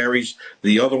most of the carries.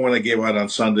 The other one I gave out on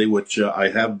Sunday, which I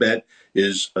have bet,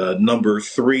 is number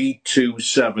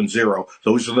 3270.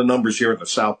 Those are the numbers here at the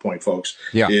South Point, folks.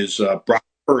 Yeah. Is Brock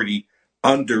Purdy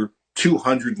under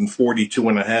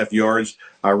 242.5 yards.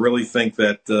 I really think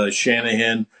that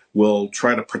Shanahan will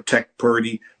try to protect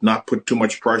Purdy, not put too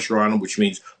much pressure on him, which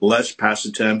means less pass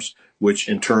attempts, which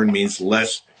in turn means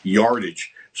less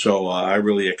yardage. So I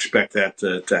really expect that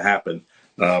to happen.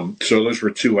 So those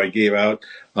were 2 I gave out.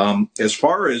 As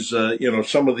far as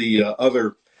some of the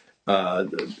other,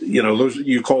 those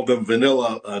you called them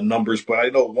vanilla numbers, but I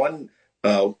know one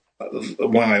I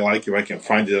like, if I can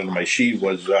find it on my sheet,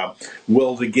 was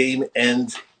will the game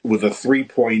end with a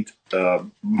 3-point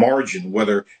margin,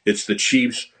 whether it's the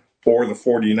Chiefs or the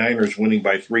 49ers winning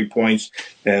by 3 points.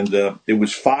 And it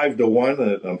was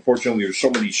 5-1. Unfortunately, there's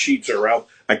so many sheets around.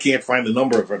 I can't find the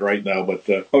number of it right now, but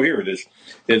here it is.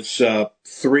 It's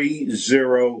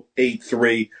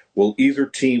 3-0-8-3. Will either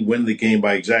team win the game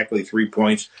by exactly 3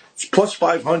 points? It's plus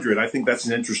 500. I think that's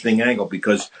an interesting angle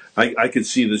because I could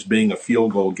see this being a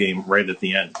field goal game right at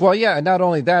the end. Well, yeah, not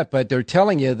only that, but they're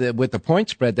telling you that with the point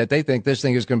spread that they think this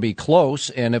thing is going to be close,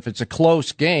 and if it's a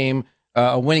close game,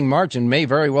 a winning margin may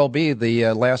very well be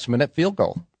the last-minute field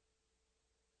goal.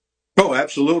 Oh,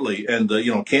 absolutely. And,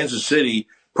 Kansas City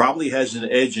probably has an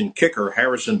edge in kicker.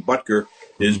 Harrison Butker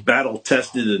is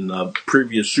battle-tested in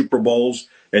previous Super Bowls,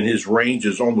 and his range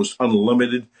is almost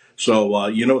unlimited. So,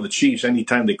 the Chiefs,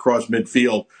 anytime they cross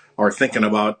midfield, are thinking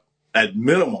about, at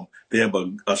minimum, they have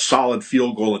a solid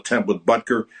field goal attempt with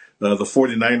Butker. The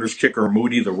 49ers kicker,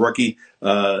 Moody, the rookie,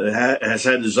 has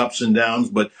had his ups and downs.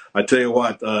 But I tell you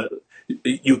what,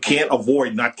 you can't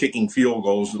avoid not kicking field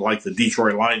goals like the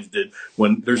Detroit Lions did.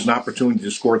 When there's an opportunity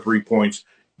to score 3 points,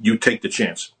 you take the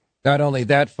chance. Not only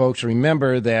that, folks,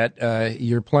 remember that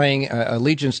you're playing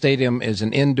Allegiant Stadium is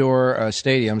an indoor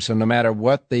stadium, so no matter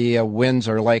what the winds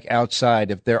are like outside,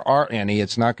 if there are any,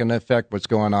 it's not going to affect what's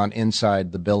going on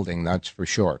inside the building, that's for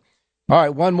sure. All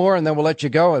right, one more, and then we'll let you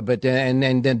go. But and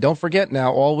then don't forget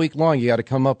now, all week long, you got to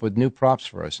come up with new props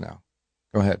for us now.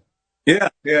 Go ahead.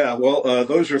 Yeah. Well,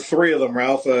 those are 3 of them,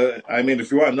 Ralph.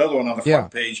 If you want another one on the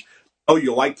front page, know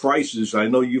you like prices. I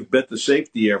know you've bet the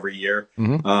safety every year.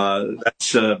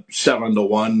 That's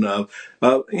 7-1.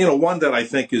 One that I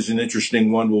think is an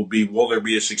interesting one will there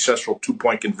be a successful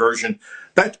 2-point conversion?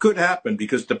 That could happen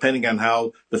because depending on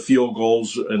how the field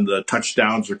goals and the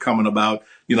touchdowns are coming about,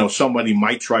 somebody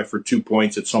might try for 2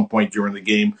 points at some point during the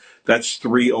game. That's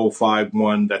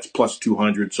 305-1. That's plus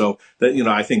 200. So that,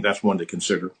 I think that's one to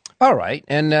consider. All right.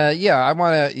 And, I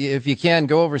want to, if you can,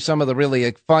 go over some of the really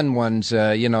fun ones,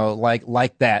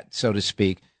 like that, so to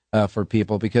speak, for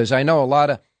people, because I know a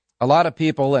lot of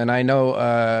people, and I know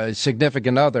a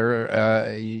significant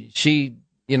other, she,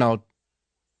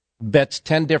 bets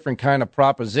 10 different kind of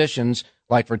propositions,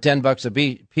 like for $10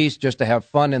 a piece, just to have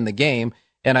fun in the game.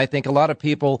 And I think a lot of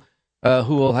people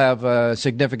who will have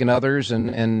significant others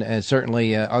and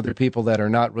certainly other people that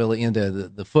are not really into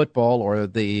the football or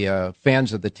the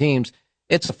fans of the teams,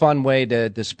 it's a fun way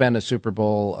to spend a Super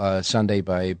Bowl Sunday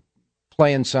by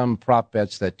playing some prop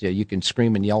bets that you can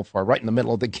scream and yell for right in the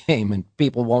middle of the game, and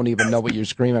people won't even know what you're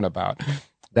screaming about.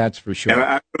 That's for sure. And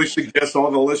I really suggest all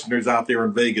the listeners out there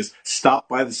in Vegas stop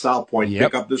by the South Point,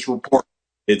 pick up this report.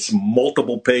 It's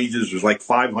multiple pages. There's like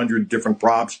 500 different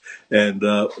props. And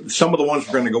some of the ones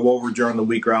we're going to go over during the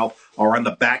week, Ralph, are on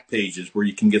the back pages where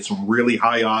you can get some really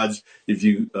high odds if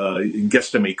you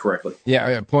guesstimate correctly.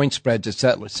 Yeah, point spreads,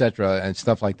 et cetera, and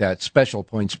stuff like that. Special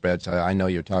point spreads, I know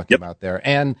you're talking about there.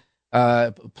 And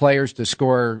players to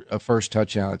score a first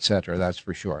touchdown, et cetera. That's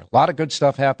for sure. A lot of good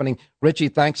stuff happening. Richie,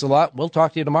 thanks a lot. We'll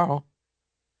talk to you tomorrow.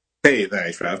 Hey,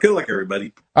 thanks, Ralph. Good luck,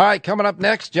 everybody. All right, coming up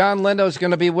next, John Lindo is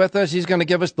going to be with us. He's going to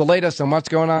give us the latest on what's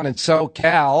going on in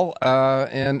SoCal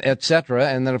and et cetera.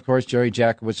 And then, of course, Jerry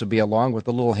Jackowitz will be along with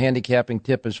a little handicapping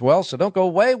tip as well. So don't go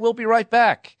away. We'll be right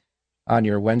back on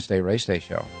your Wednesday Race Day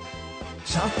show.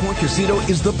 South Point Casino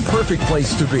is the perfect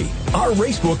place to be. Our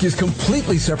racebook is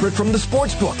completely separate from the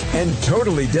sportsbook and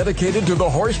totally dedicated to the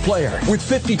horse player. With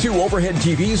 52 overhead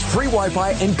TVs, free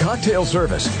Wi-Fi, and cocktail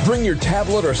service. Bring your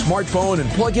tablet or smartphone and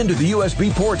plug into the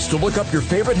USB ports to look up your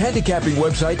favorite handicapping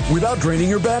website without draining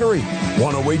your battery.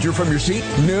 Want to wager from your seat?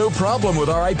 No problem with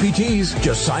our IPTs.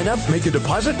 Just sign up, make a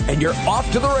deposit, and you're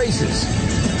off to the races.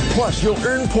 Plus, you'll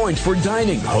earn points for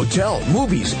dining, hotel,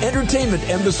 movies, entertainment,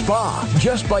 and the spa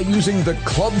just by using the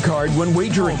club card when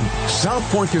wagering. South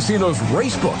Point Casino's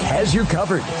Racebook has you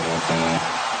covered.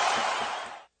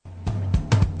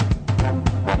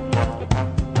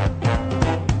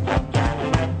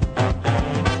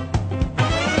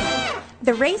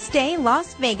 The Race Day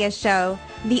Las Vegas Show,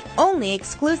 the only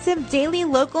exclusive daily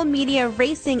local media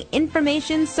racing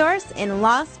information source in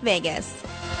Las Vegas.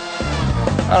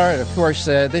 All right, of course,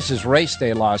 this is Race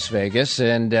Day Las Vegas,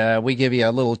 and we give you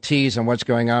a little tease on what's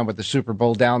going on with the Super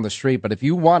Bowl down the street. But if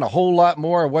you want a whole lot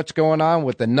more of what's going on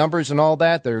with the numbers and all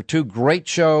that, there are two great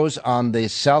shows on the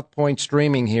South Point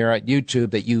streaming here at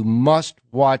YouTube that you must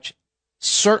watch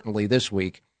certainly this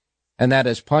week, and that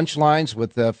is Punchlines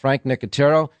with Frank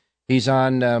Nicotero. He's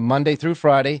on Monday through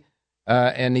Friday,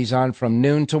 and he's on from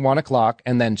noon to 1 o'clock,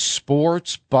 and then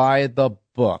Sports by the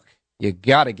Book. You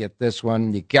got to get this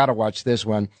one. You got to watch this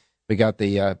one. We got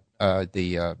the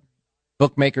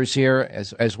bookmakers here,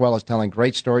 as well as telling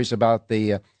great stories about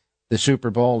the Super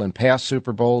Bowl and past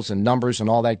Super Bowls and numbers and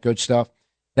all that good stuff.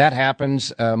 That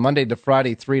happens Monday to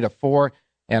Friday, 3 to 4,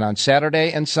 and on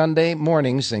Saturday and Sunday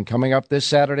mornings. And coming up this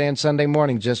Saturday and Sunday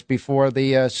morning, just before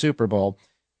the Super Bowl,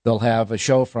 they'll have a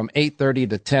show from 8:30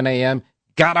 to 10 a.m.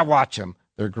 Gotta watch them.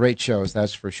 They're great shows,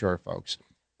 that's for sure, folks.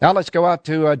 Now let's go out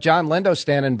to John Lindo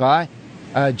standing by.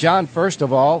 John, first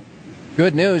of all,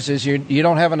 good news is you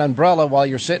don't have an umbrella while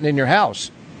you're sitting in your house.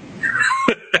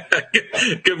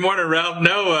 Good morning, Ralph.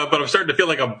 No, but I'm starting to feel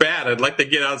like a bat. I'd like to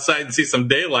get outside and see some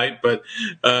daylight, but,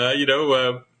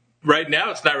 right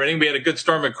now it's not raining. We had a good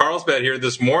storm at Carlsbad here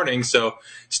this morning, so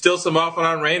still some off and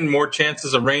on rain, more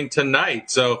chances of rain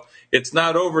tonight. So it's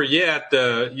not over yet.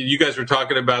 You guys were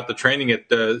talking about the training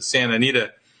at Santa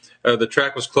Anita. The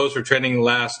track was closed for training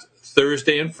last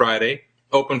Thursday and Friday,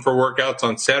 open for workouts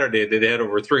on Saturday. They had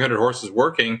over 300 horses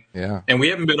working. Yeah. And we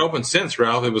haven't been open since,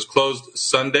 Ralph. It was closed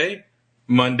Sunday,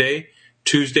 Monday,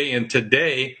 Tuesday, and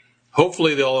today.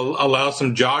 Hopefully they'll allow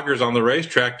some joggers on the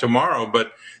racetrack tomorrow,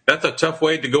 but that's a tough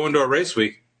way to go into a race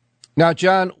week. Now,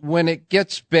 John, when it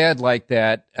gets bad like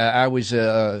that, I was,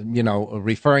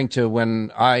 referring to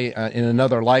when I, in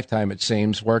another lifetime, it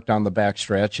seems, worked on the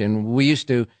backstretch, and we used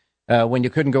to, when you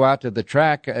couldn't go out to the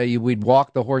track, we'd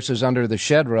walk the horses under the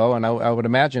shed row, and I would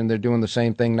imagine they're doing the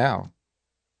same thing now.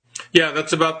 Yeah,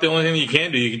 that's about the only thing you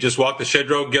can do. You can just walk the shed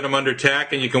row, get them under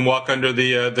tack, and you can walk under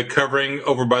the covering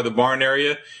over by the barn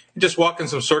area. You just walk in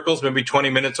some circles, maybe 20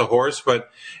 minutes a horse, but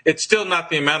it's still not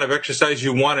the amount of exercise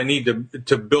you want to need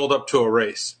to build up to a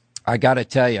race. I got to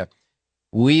tell you,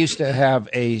 we used to have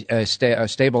a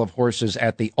stable of horses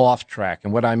at the off track,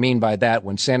 and what I mean by that,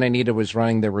 when Santa Anita was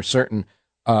running, there were certain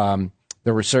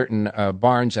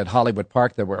barns at Hollywood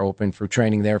Park that were open for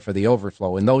training there for the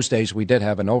overflow. In those days, we did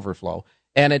have an overflow,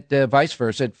 and it vice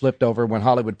versa. It flipped over when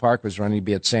Hollywood Park was running to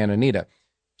be at Santa Anita.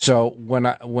 So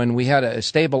when we had a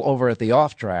stable over at the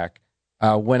off track,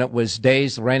 when it was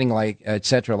days raining like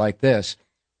etc. like this,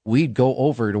 we'd go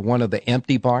over to one of the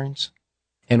empty barns,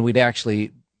 and we'd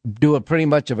actually do a pretty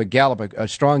much of a gallop, a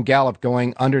strong gallop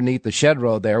going underneath the shed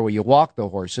row there where you walk the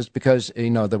horses because,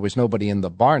 there was nobody in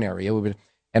the barn area.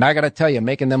 And I got to tell you,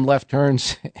 making them left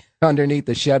turns underneath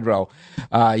the shed row,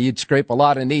 you'd scrape a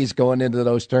lot of knees going into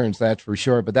those turns, that's for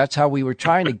sure. But that's how we were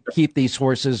trying to keep these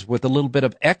horses with a little bit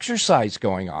of exercise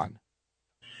going on.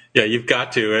 Yeah, you've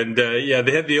got to. And,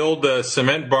 they had the old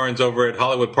cement barns over at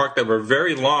Hollywood Park that were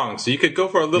very long. So you could go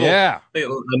for a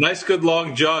nice, good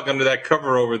long jog under that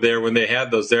cover over there when they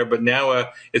had those there. But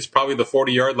now it's probably the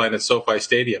 40-yard line at SoFi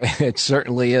Stadium. It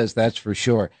certainly is, that's for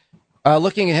sure.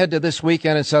 Looking ahead to this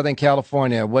weekend in Southern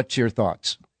California, what's your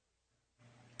thoughts?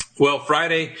 Well,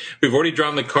 Friday, we've already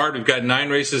drawn the card. We've got 9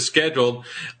 races scheduled.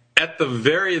 At the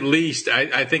very least,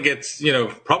 I think it's,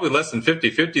 probably less than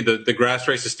 50-50 the grass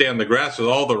races stay on the grass with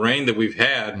all the rain that we've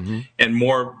had and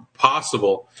more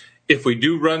possible. If we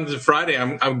do run to Friday,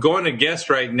 I'm going to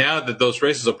guess right now that those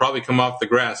races will probably come off the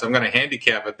grass. I'm going to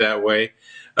handicap it that way.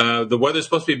 The weather's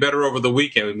supposed to be better over the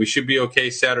weekend. We should be okay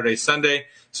Saturday, Sunday.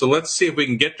 So let's see if we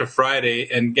can get to Friday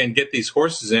and get these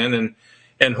horses in.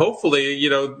 And hopefully,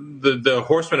 the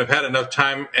horsemen have had enough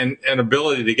time and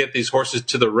ability to get these horses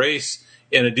to the race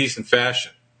in a decent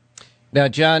fashion. Now,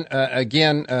 John, we're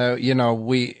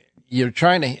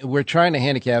trying to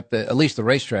handicap, at least the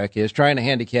racetrack is trying to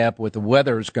handicap what the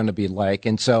weather is going to be like.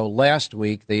 And so last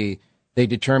week they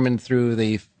determined through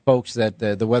the folks that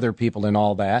the weather people and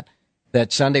all that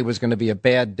Sunday was going to be a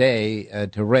bad day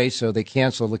to race, so they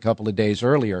canceled a couple of days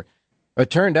earlier. It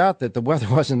turned out that the weather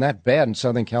wasn't that bad in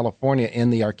Southern California in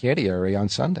the Arcadia area on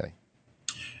Sunday.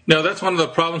 No, that's one of the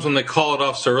problems when they call it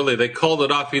off so early. They called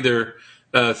it off either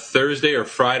Thursday or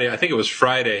Friday. I think it was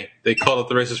Friday. They called up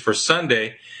the races for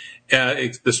Sunday.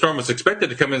 The storm was expected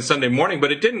to come in Sunday morning,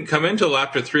 but it didn't come in until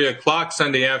after 3 o'clock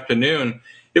Sunday afternoon.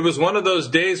 It was one of those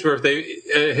days where if they,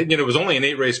 it was only an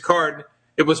 8-race card,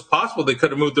 it was possible they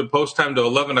could have moved the post time to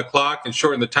 11 o'clock and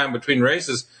shortened the time between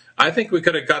races. I think we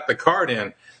could have got the card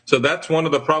in. So that's one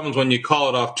of the problems when you call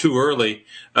it off too early.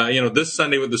 This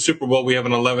Sunday with the Super Bowl, we have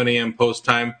an 11 a.m. post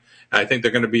time. I think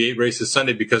they're going to be 8 races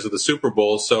Sunday because of the Super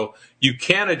Bowl. So you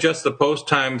can adjust the post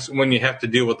times when you have to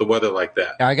deal with the weather like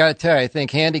that. I got to tell you, I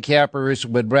think handicappers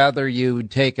would rather you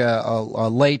take a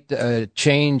late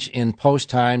change in post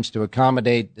times to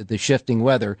accommodate the shifting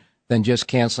weather than just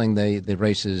canceling the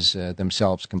races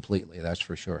themselves completely. That's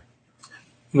for sure.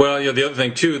 Well, the other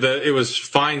thing, too, that it was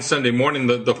fine Sunday morning.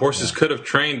 The horses could have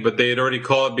trained, but they had already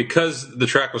called because the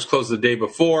track was closed the day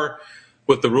before.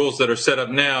 With the rules that are set up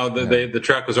now, the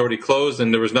track was already closed,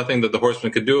 and there was nothing that the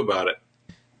horsemen could do about it.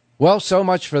 Well, so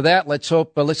much for that.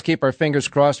 Let's keep our fingers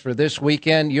crossed for this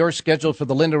weekend. You're scheduled for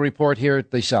the Lindo Report here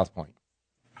at the South Point.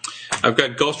 I've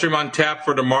got Gulfstream on tap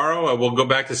for tomorrow. We'll go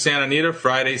back to Santa Anita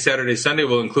Friday, Saturday, Sunday.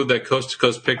 We'll include that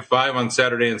coast-to-coast pick 5 on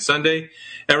Saturday and Sunday.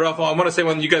 And, Ralph, I want to say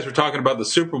when you guys were talking about the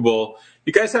Super Bowl,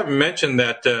 you guys haven't mentioned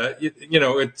that,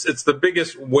 it's the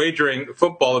biggest wagering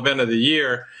football event of the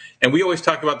year. And we always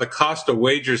talk about the cost of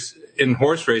wagers in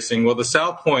horse racing. Well, the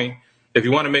South Point, if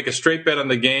you want to make a straight bet on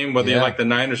the game, whether you like the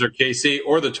Niners or KC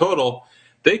or the total,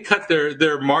 they cut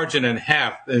their margin in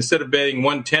half. Instead of betting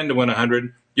 110 to win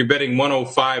 100, you're betting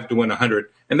 105 to win 100.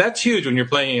 And that's huge when you're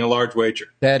playing a large wager.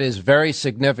 That is very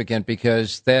significant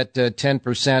because that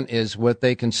 10% is what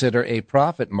they consider a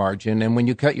profit margin. And when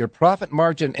you cut your profit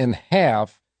margin in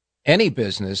half, any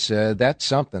business, that's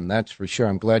something, that's for sure.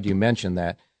 I'm glad you mentioned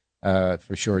that,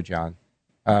 for sure, John.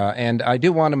 And I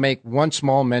do want to make one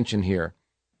small mention here.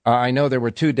 I know there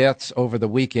were 2 deaths over the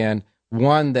weekend.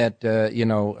 One that,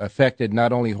 affected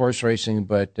not only horse racing,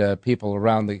 but people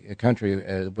around the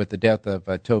country with the death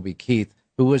of Toby Keith,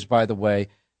 who was, by the way,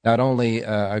 not only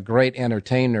a great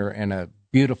entertainer and a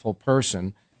beautiful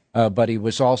person, but he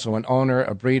was also an owner,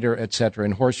 a breeder, etc.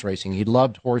 in horse racing. He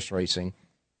loved horse racing,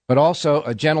 but also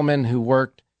a gentleman who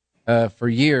worked for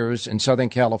years in Southern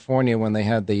California when they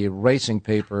had the racing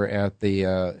paper at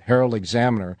the Herald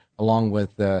Examiner, along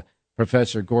with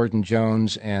Professor Gordon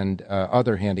Jones and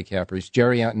other handicappers.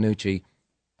 Jerry Antonucci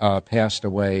passed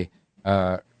away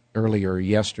earlier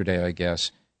yesterday, I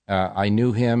guess. I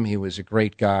knew him. He was a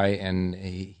great guy, and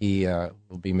he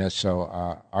will be missed. So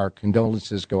our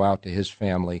condolences go out to his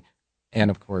family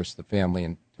and, of course, the family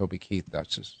and Toby Keith,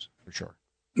 that's just for sure.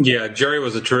 Yeah, Jerry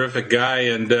was a terrific guy,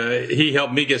 and he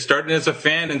helped me get started. And as a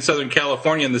fan in Southern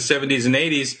California in the 70s and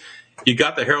 80s, you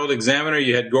got the Herald Examiner,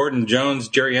 you had Gordon Jones,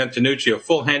 Jerry Antonucci, a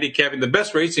full handicapping, the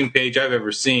best racing page I've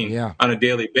ever seen on a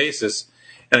daily basis.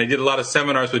 And I did a lot of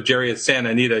seminars with Jerry at Santa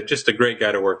Anita, just a great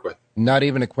guy to work with. Not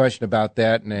even a question about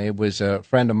that, and it was a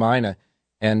friend of mine,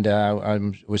 and I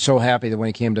was so happy that when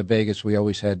he came to Vegas, we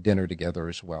always had dinner together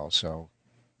as well. So,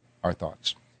 our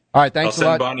thoughts. All right, thanks a lot.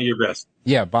 I'll send Bonnie your best.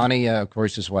 Yeah, Bonnie, of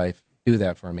course, his wife. Do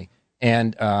that for me.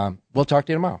 And we'll talk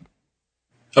to you tomorrow.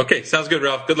 Okay, sounds good,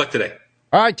 Ralph. Good luck today.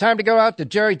 All right, time to go out to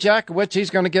Jerry Jackowitz. He's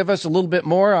going to give us a little bit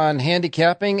more on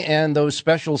handicapping and those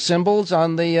special symbols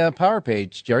on the power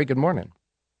page. Jerry, good morning.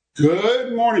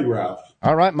 Good morning, Ralph.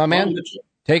 All right, my man.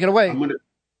 Take it away.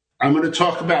 I'm going to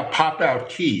talk about pop-out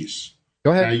keys.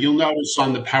 Go ahead. Now, you'll notice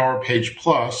on the Power Page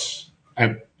Plus,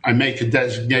 I make a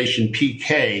designation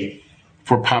PK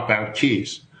for pop-out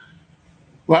keys.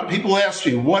 A lot of people ask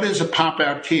me, what is a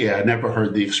pop-out key? I never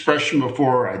heard the expression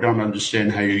before. I don't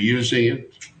understand how you're using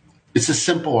it. It's a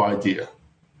simple idea.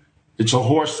 It's a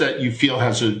horse that you feel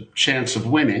has a chance of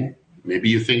winning. Maybe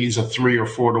you think he's a 3 or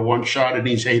 4 to 1 shot and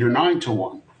he's 8 or 9 to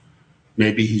 1.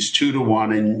 Maybe he's 2 to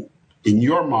 1 in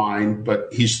your mind, but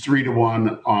he's 3 to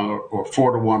 1 or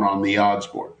 4 to 1 on the odds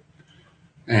board.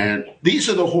 And these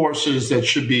are the horses that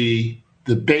should be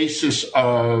the basis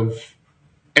of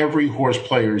every horse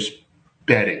player's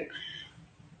betting.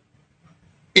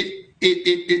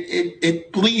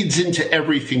 It bleeds into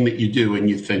everything that you do and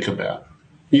you think about.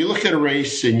 You look at a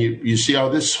race and you see,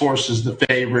 oh, this horse is the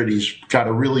favorite. He's got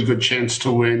a really good chance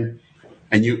to win.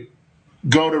 And you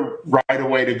go to right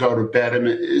away to go to bet him.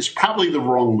 It's probably the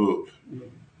wrong move.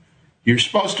 You're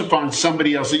supposed to find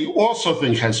somebody else that you also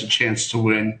think has a chance to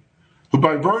win, who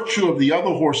by virtue of the other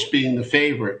horse being the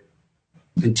favorite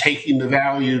and taking the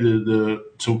value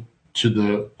to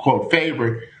the quote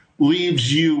favorite,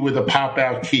 leaves you with a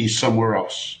pop-out key somewhere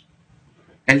else.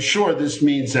 And sure, this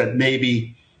means that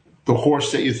maybe the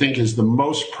horse that you think is the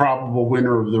most probable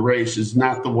winner of the race is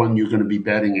not the one you're going to be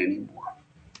betting anymore.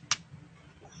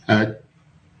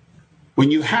 When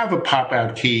you have a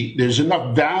pop-out key, there's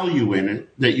enough value in it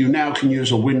that you now can use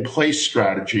a win-place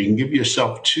strategy and give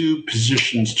yourself 2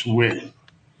 positions to win.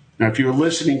 Now, if you're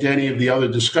listening to any of the other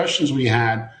discussions we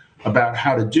had about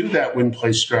how to do that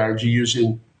win-place strategy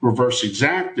using reverse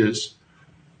exactas,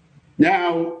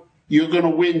 now you're going to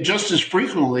win just as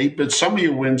frequently, but some of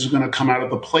your wins are going to come out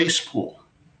of the place pool.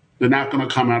 They're not going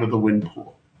to come out of the win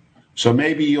pool. So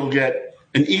maybe you'll get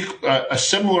a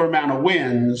similar amount of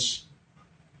wins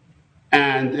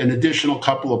and an additional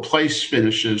couple of place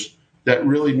finishes that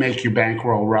really make your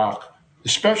bankroll rock,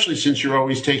 especially since you're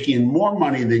always taking in more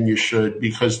money than you should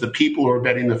because the people who are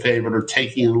betting the favorite are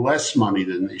taking in less money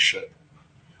than they should.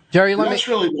 Jerry,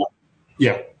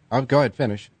 yeah. Go ahead,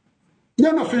 finish.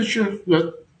 No, finish your...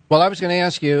 Well, I was going to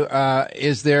ask you,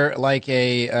 is there like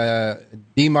a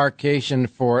demarcation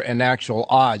for an actual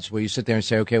odds where you sit there and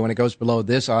say, okay, when it goes below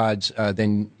this odds,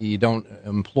 then you don't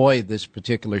employ this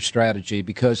particular strategy?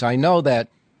 Because I know that,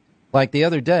 like the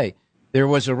other day, there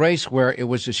was a race where it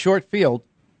was a short field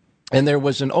and there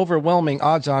was an overwhelming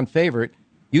odds-on favorite.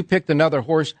 You picked another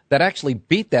horse that actually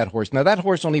beat that horse. Now, that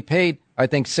horse only paid, I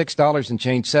think, $6 and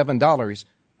change, $7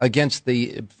 against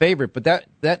the favorite, but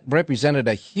that represented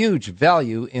a huge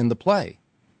value in the play.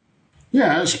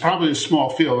 Yeah, it's probably a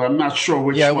small field. I'm not sure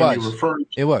which one you're referring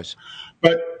to. It was.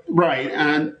 But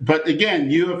but again,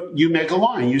 you make a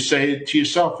line. You say to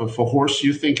yourself, if a horse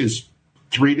you think is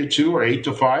 3 to 2 or 8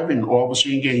 to 5, and all of a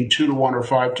sudden you gain 2 to 1 or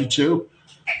 5 to 2,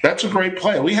 that's a great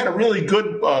play. We had a really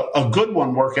good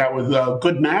one work out with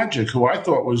Good Magic, who I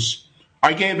thought was.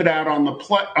 I gave it out on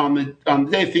the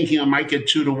day thinking I might get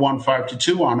 2 to 1, 5 to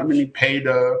 2 on him, and he paid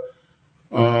I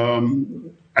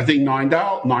think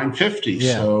 $9.50.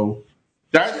 Yeah. So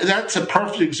that's a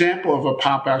perfect example of a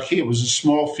pop out key. It was a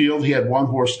small field. He had one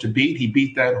horse to beat. He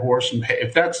beat that horse, and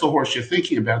if that's the horse you're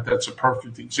thinking about, that's a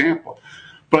perfect example.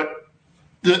 But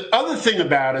the other thing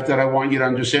about it that I want you to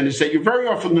understand is that you're very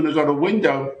often going to go to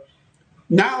window.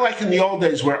 Not like in the old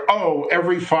days where,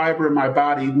 every fiber in my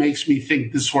body makes me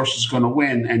think this horse is going to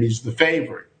win and he's the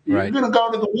favorite. Right. You're going to go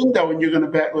to the window and you're going to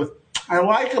bet with, I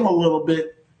like him a little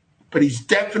bit, but he's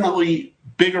definitely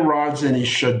bigger odds than he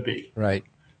should be. Right.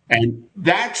 And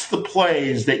that's the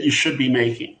plays that you should be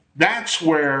making. That's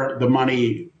where the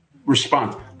money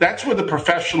responds. That's where the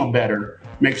professional bettor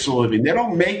makes a living. They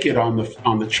don't make it on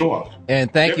the chalk. And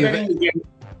thank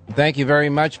you very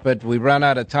much, but we run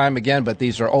out of time again, but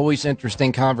these are always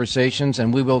interesting conversations,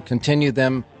 and we will continue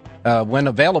them when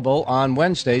available on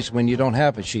Wednesdays when you don't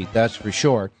have a sheet, that's for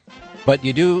sure. But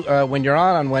you do, when you're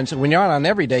on Wednesday, when you're on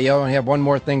every day, you only have one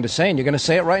more thing to say, and you're going to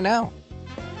say it right now.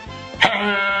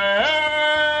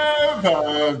 Have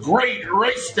a great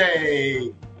race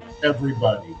day,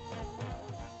 everybody.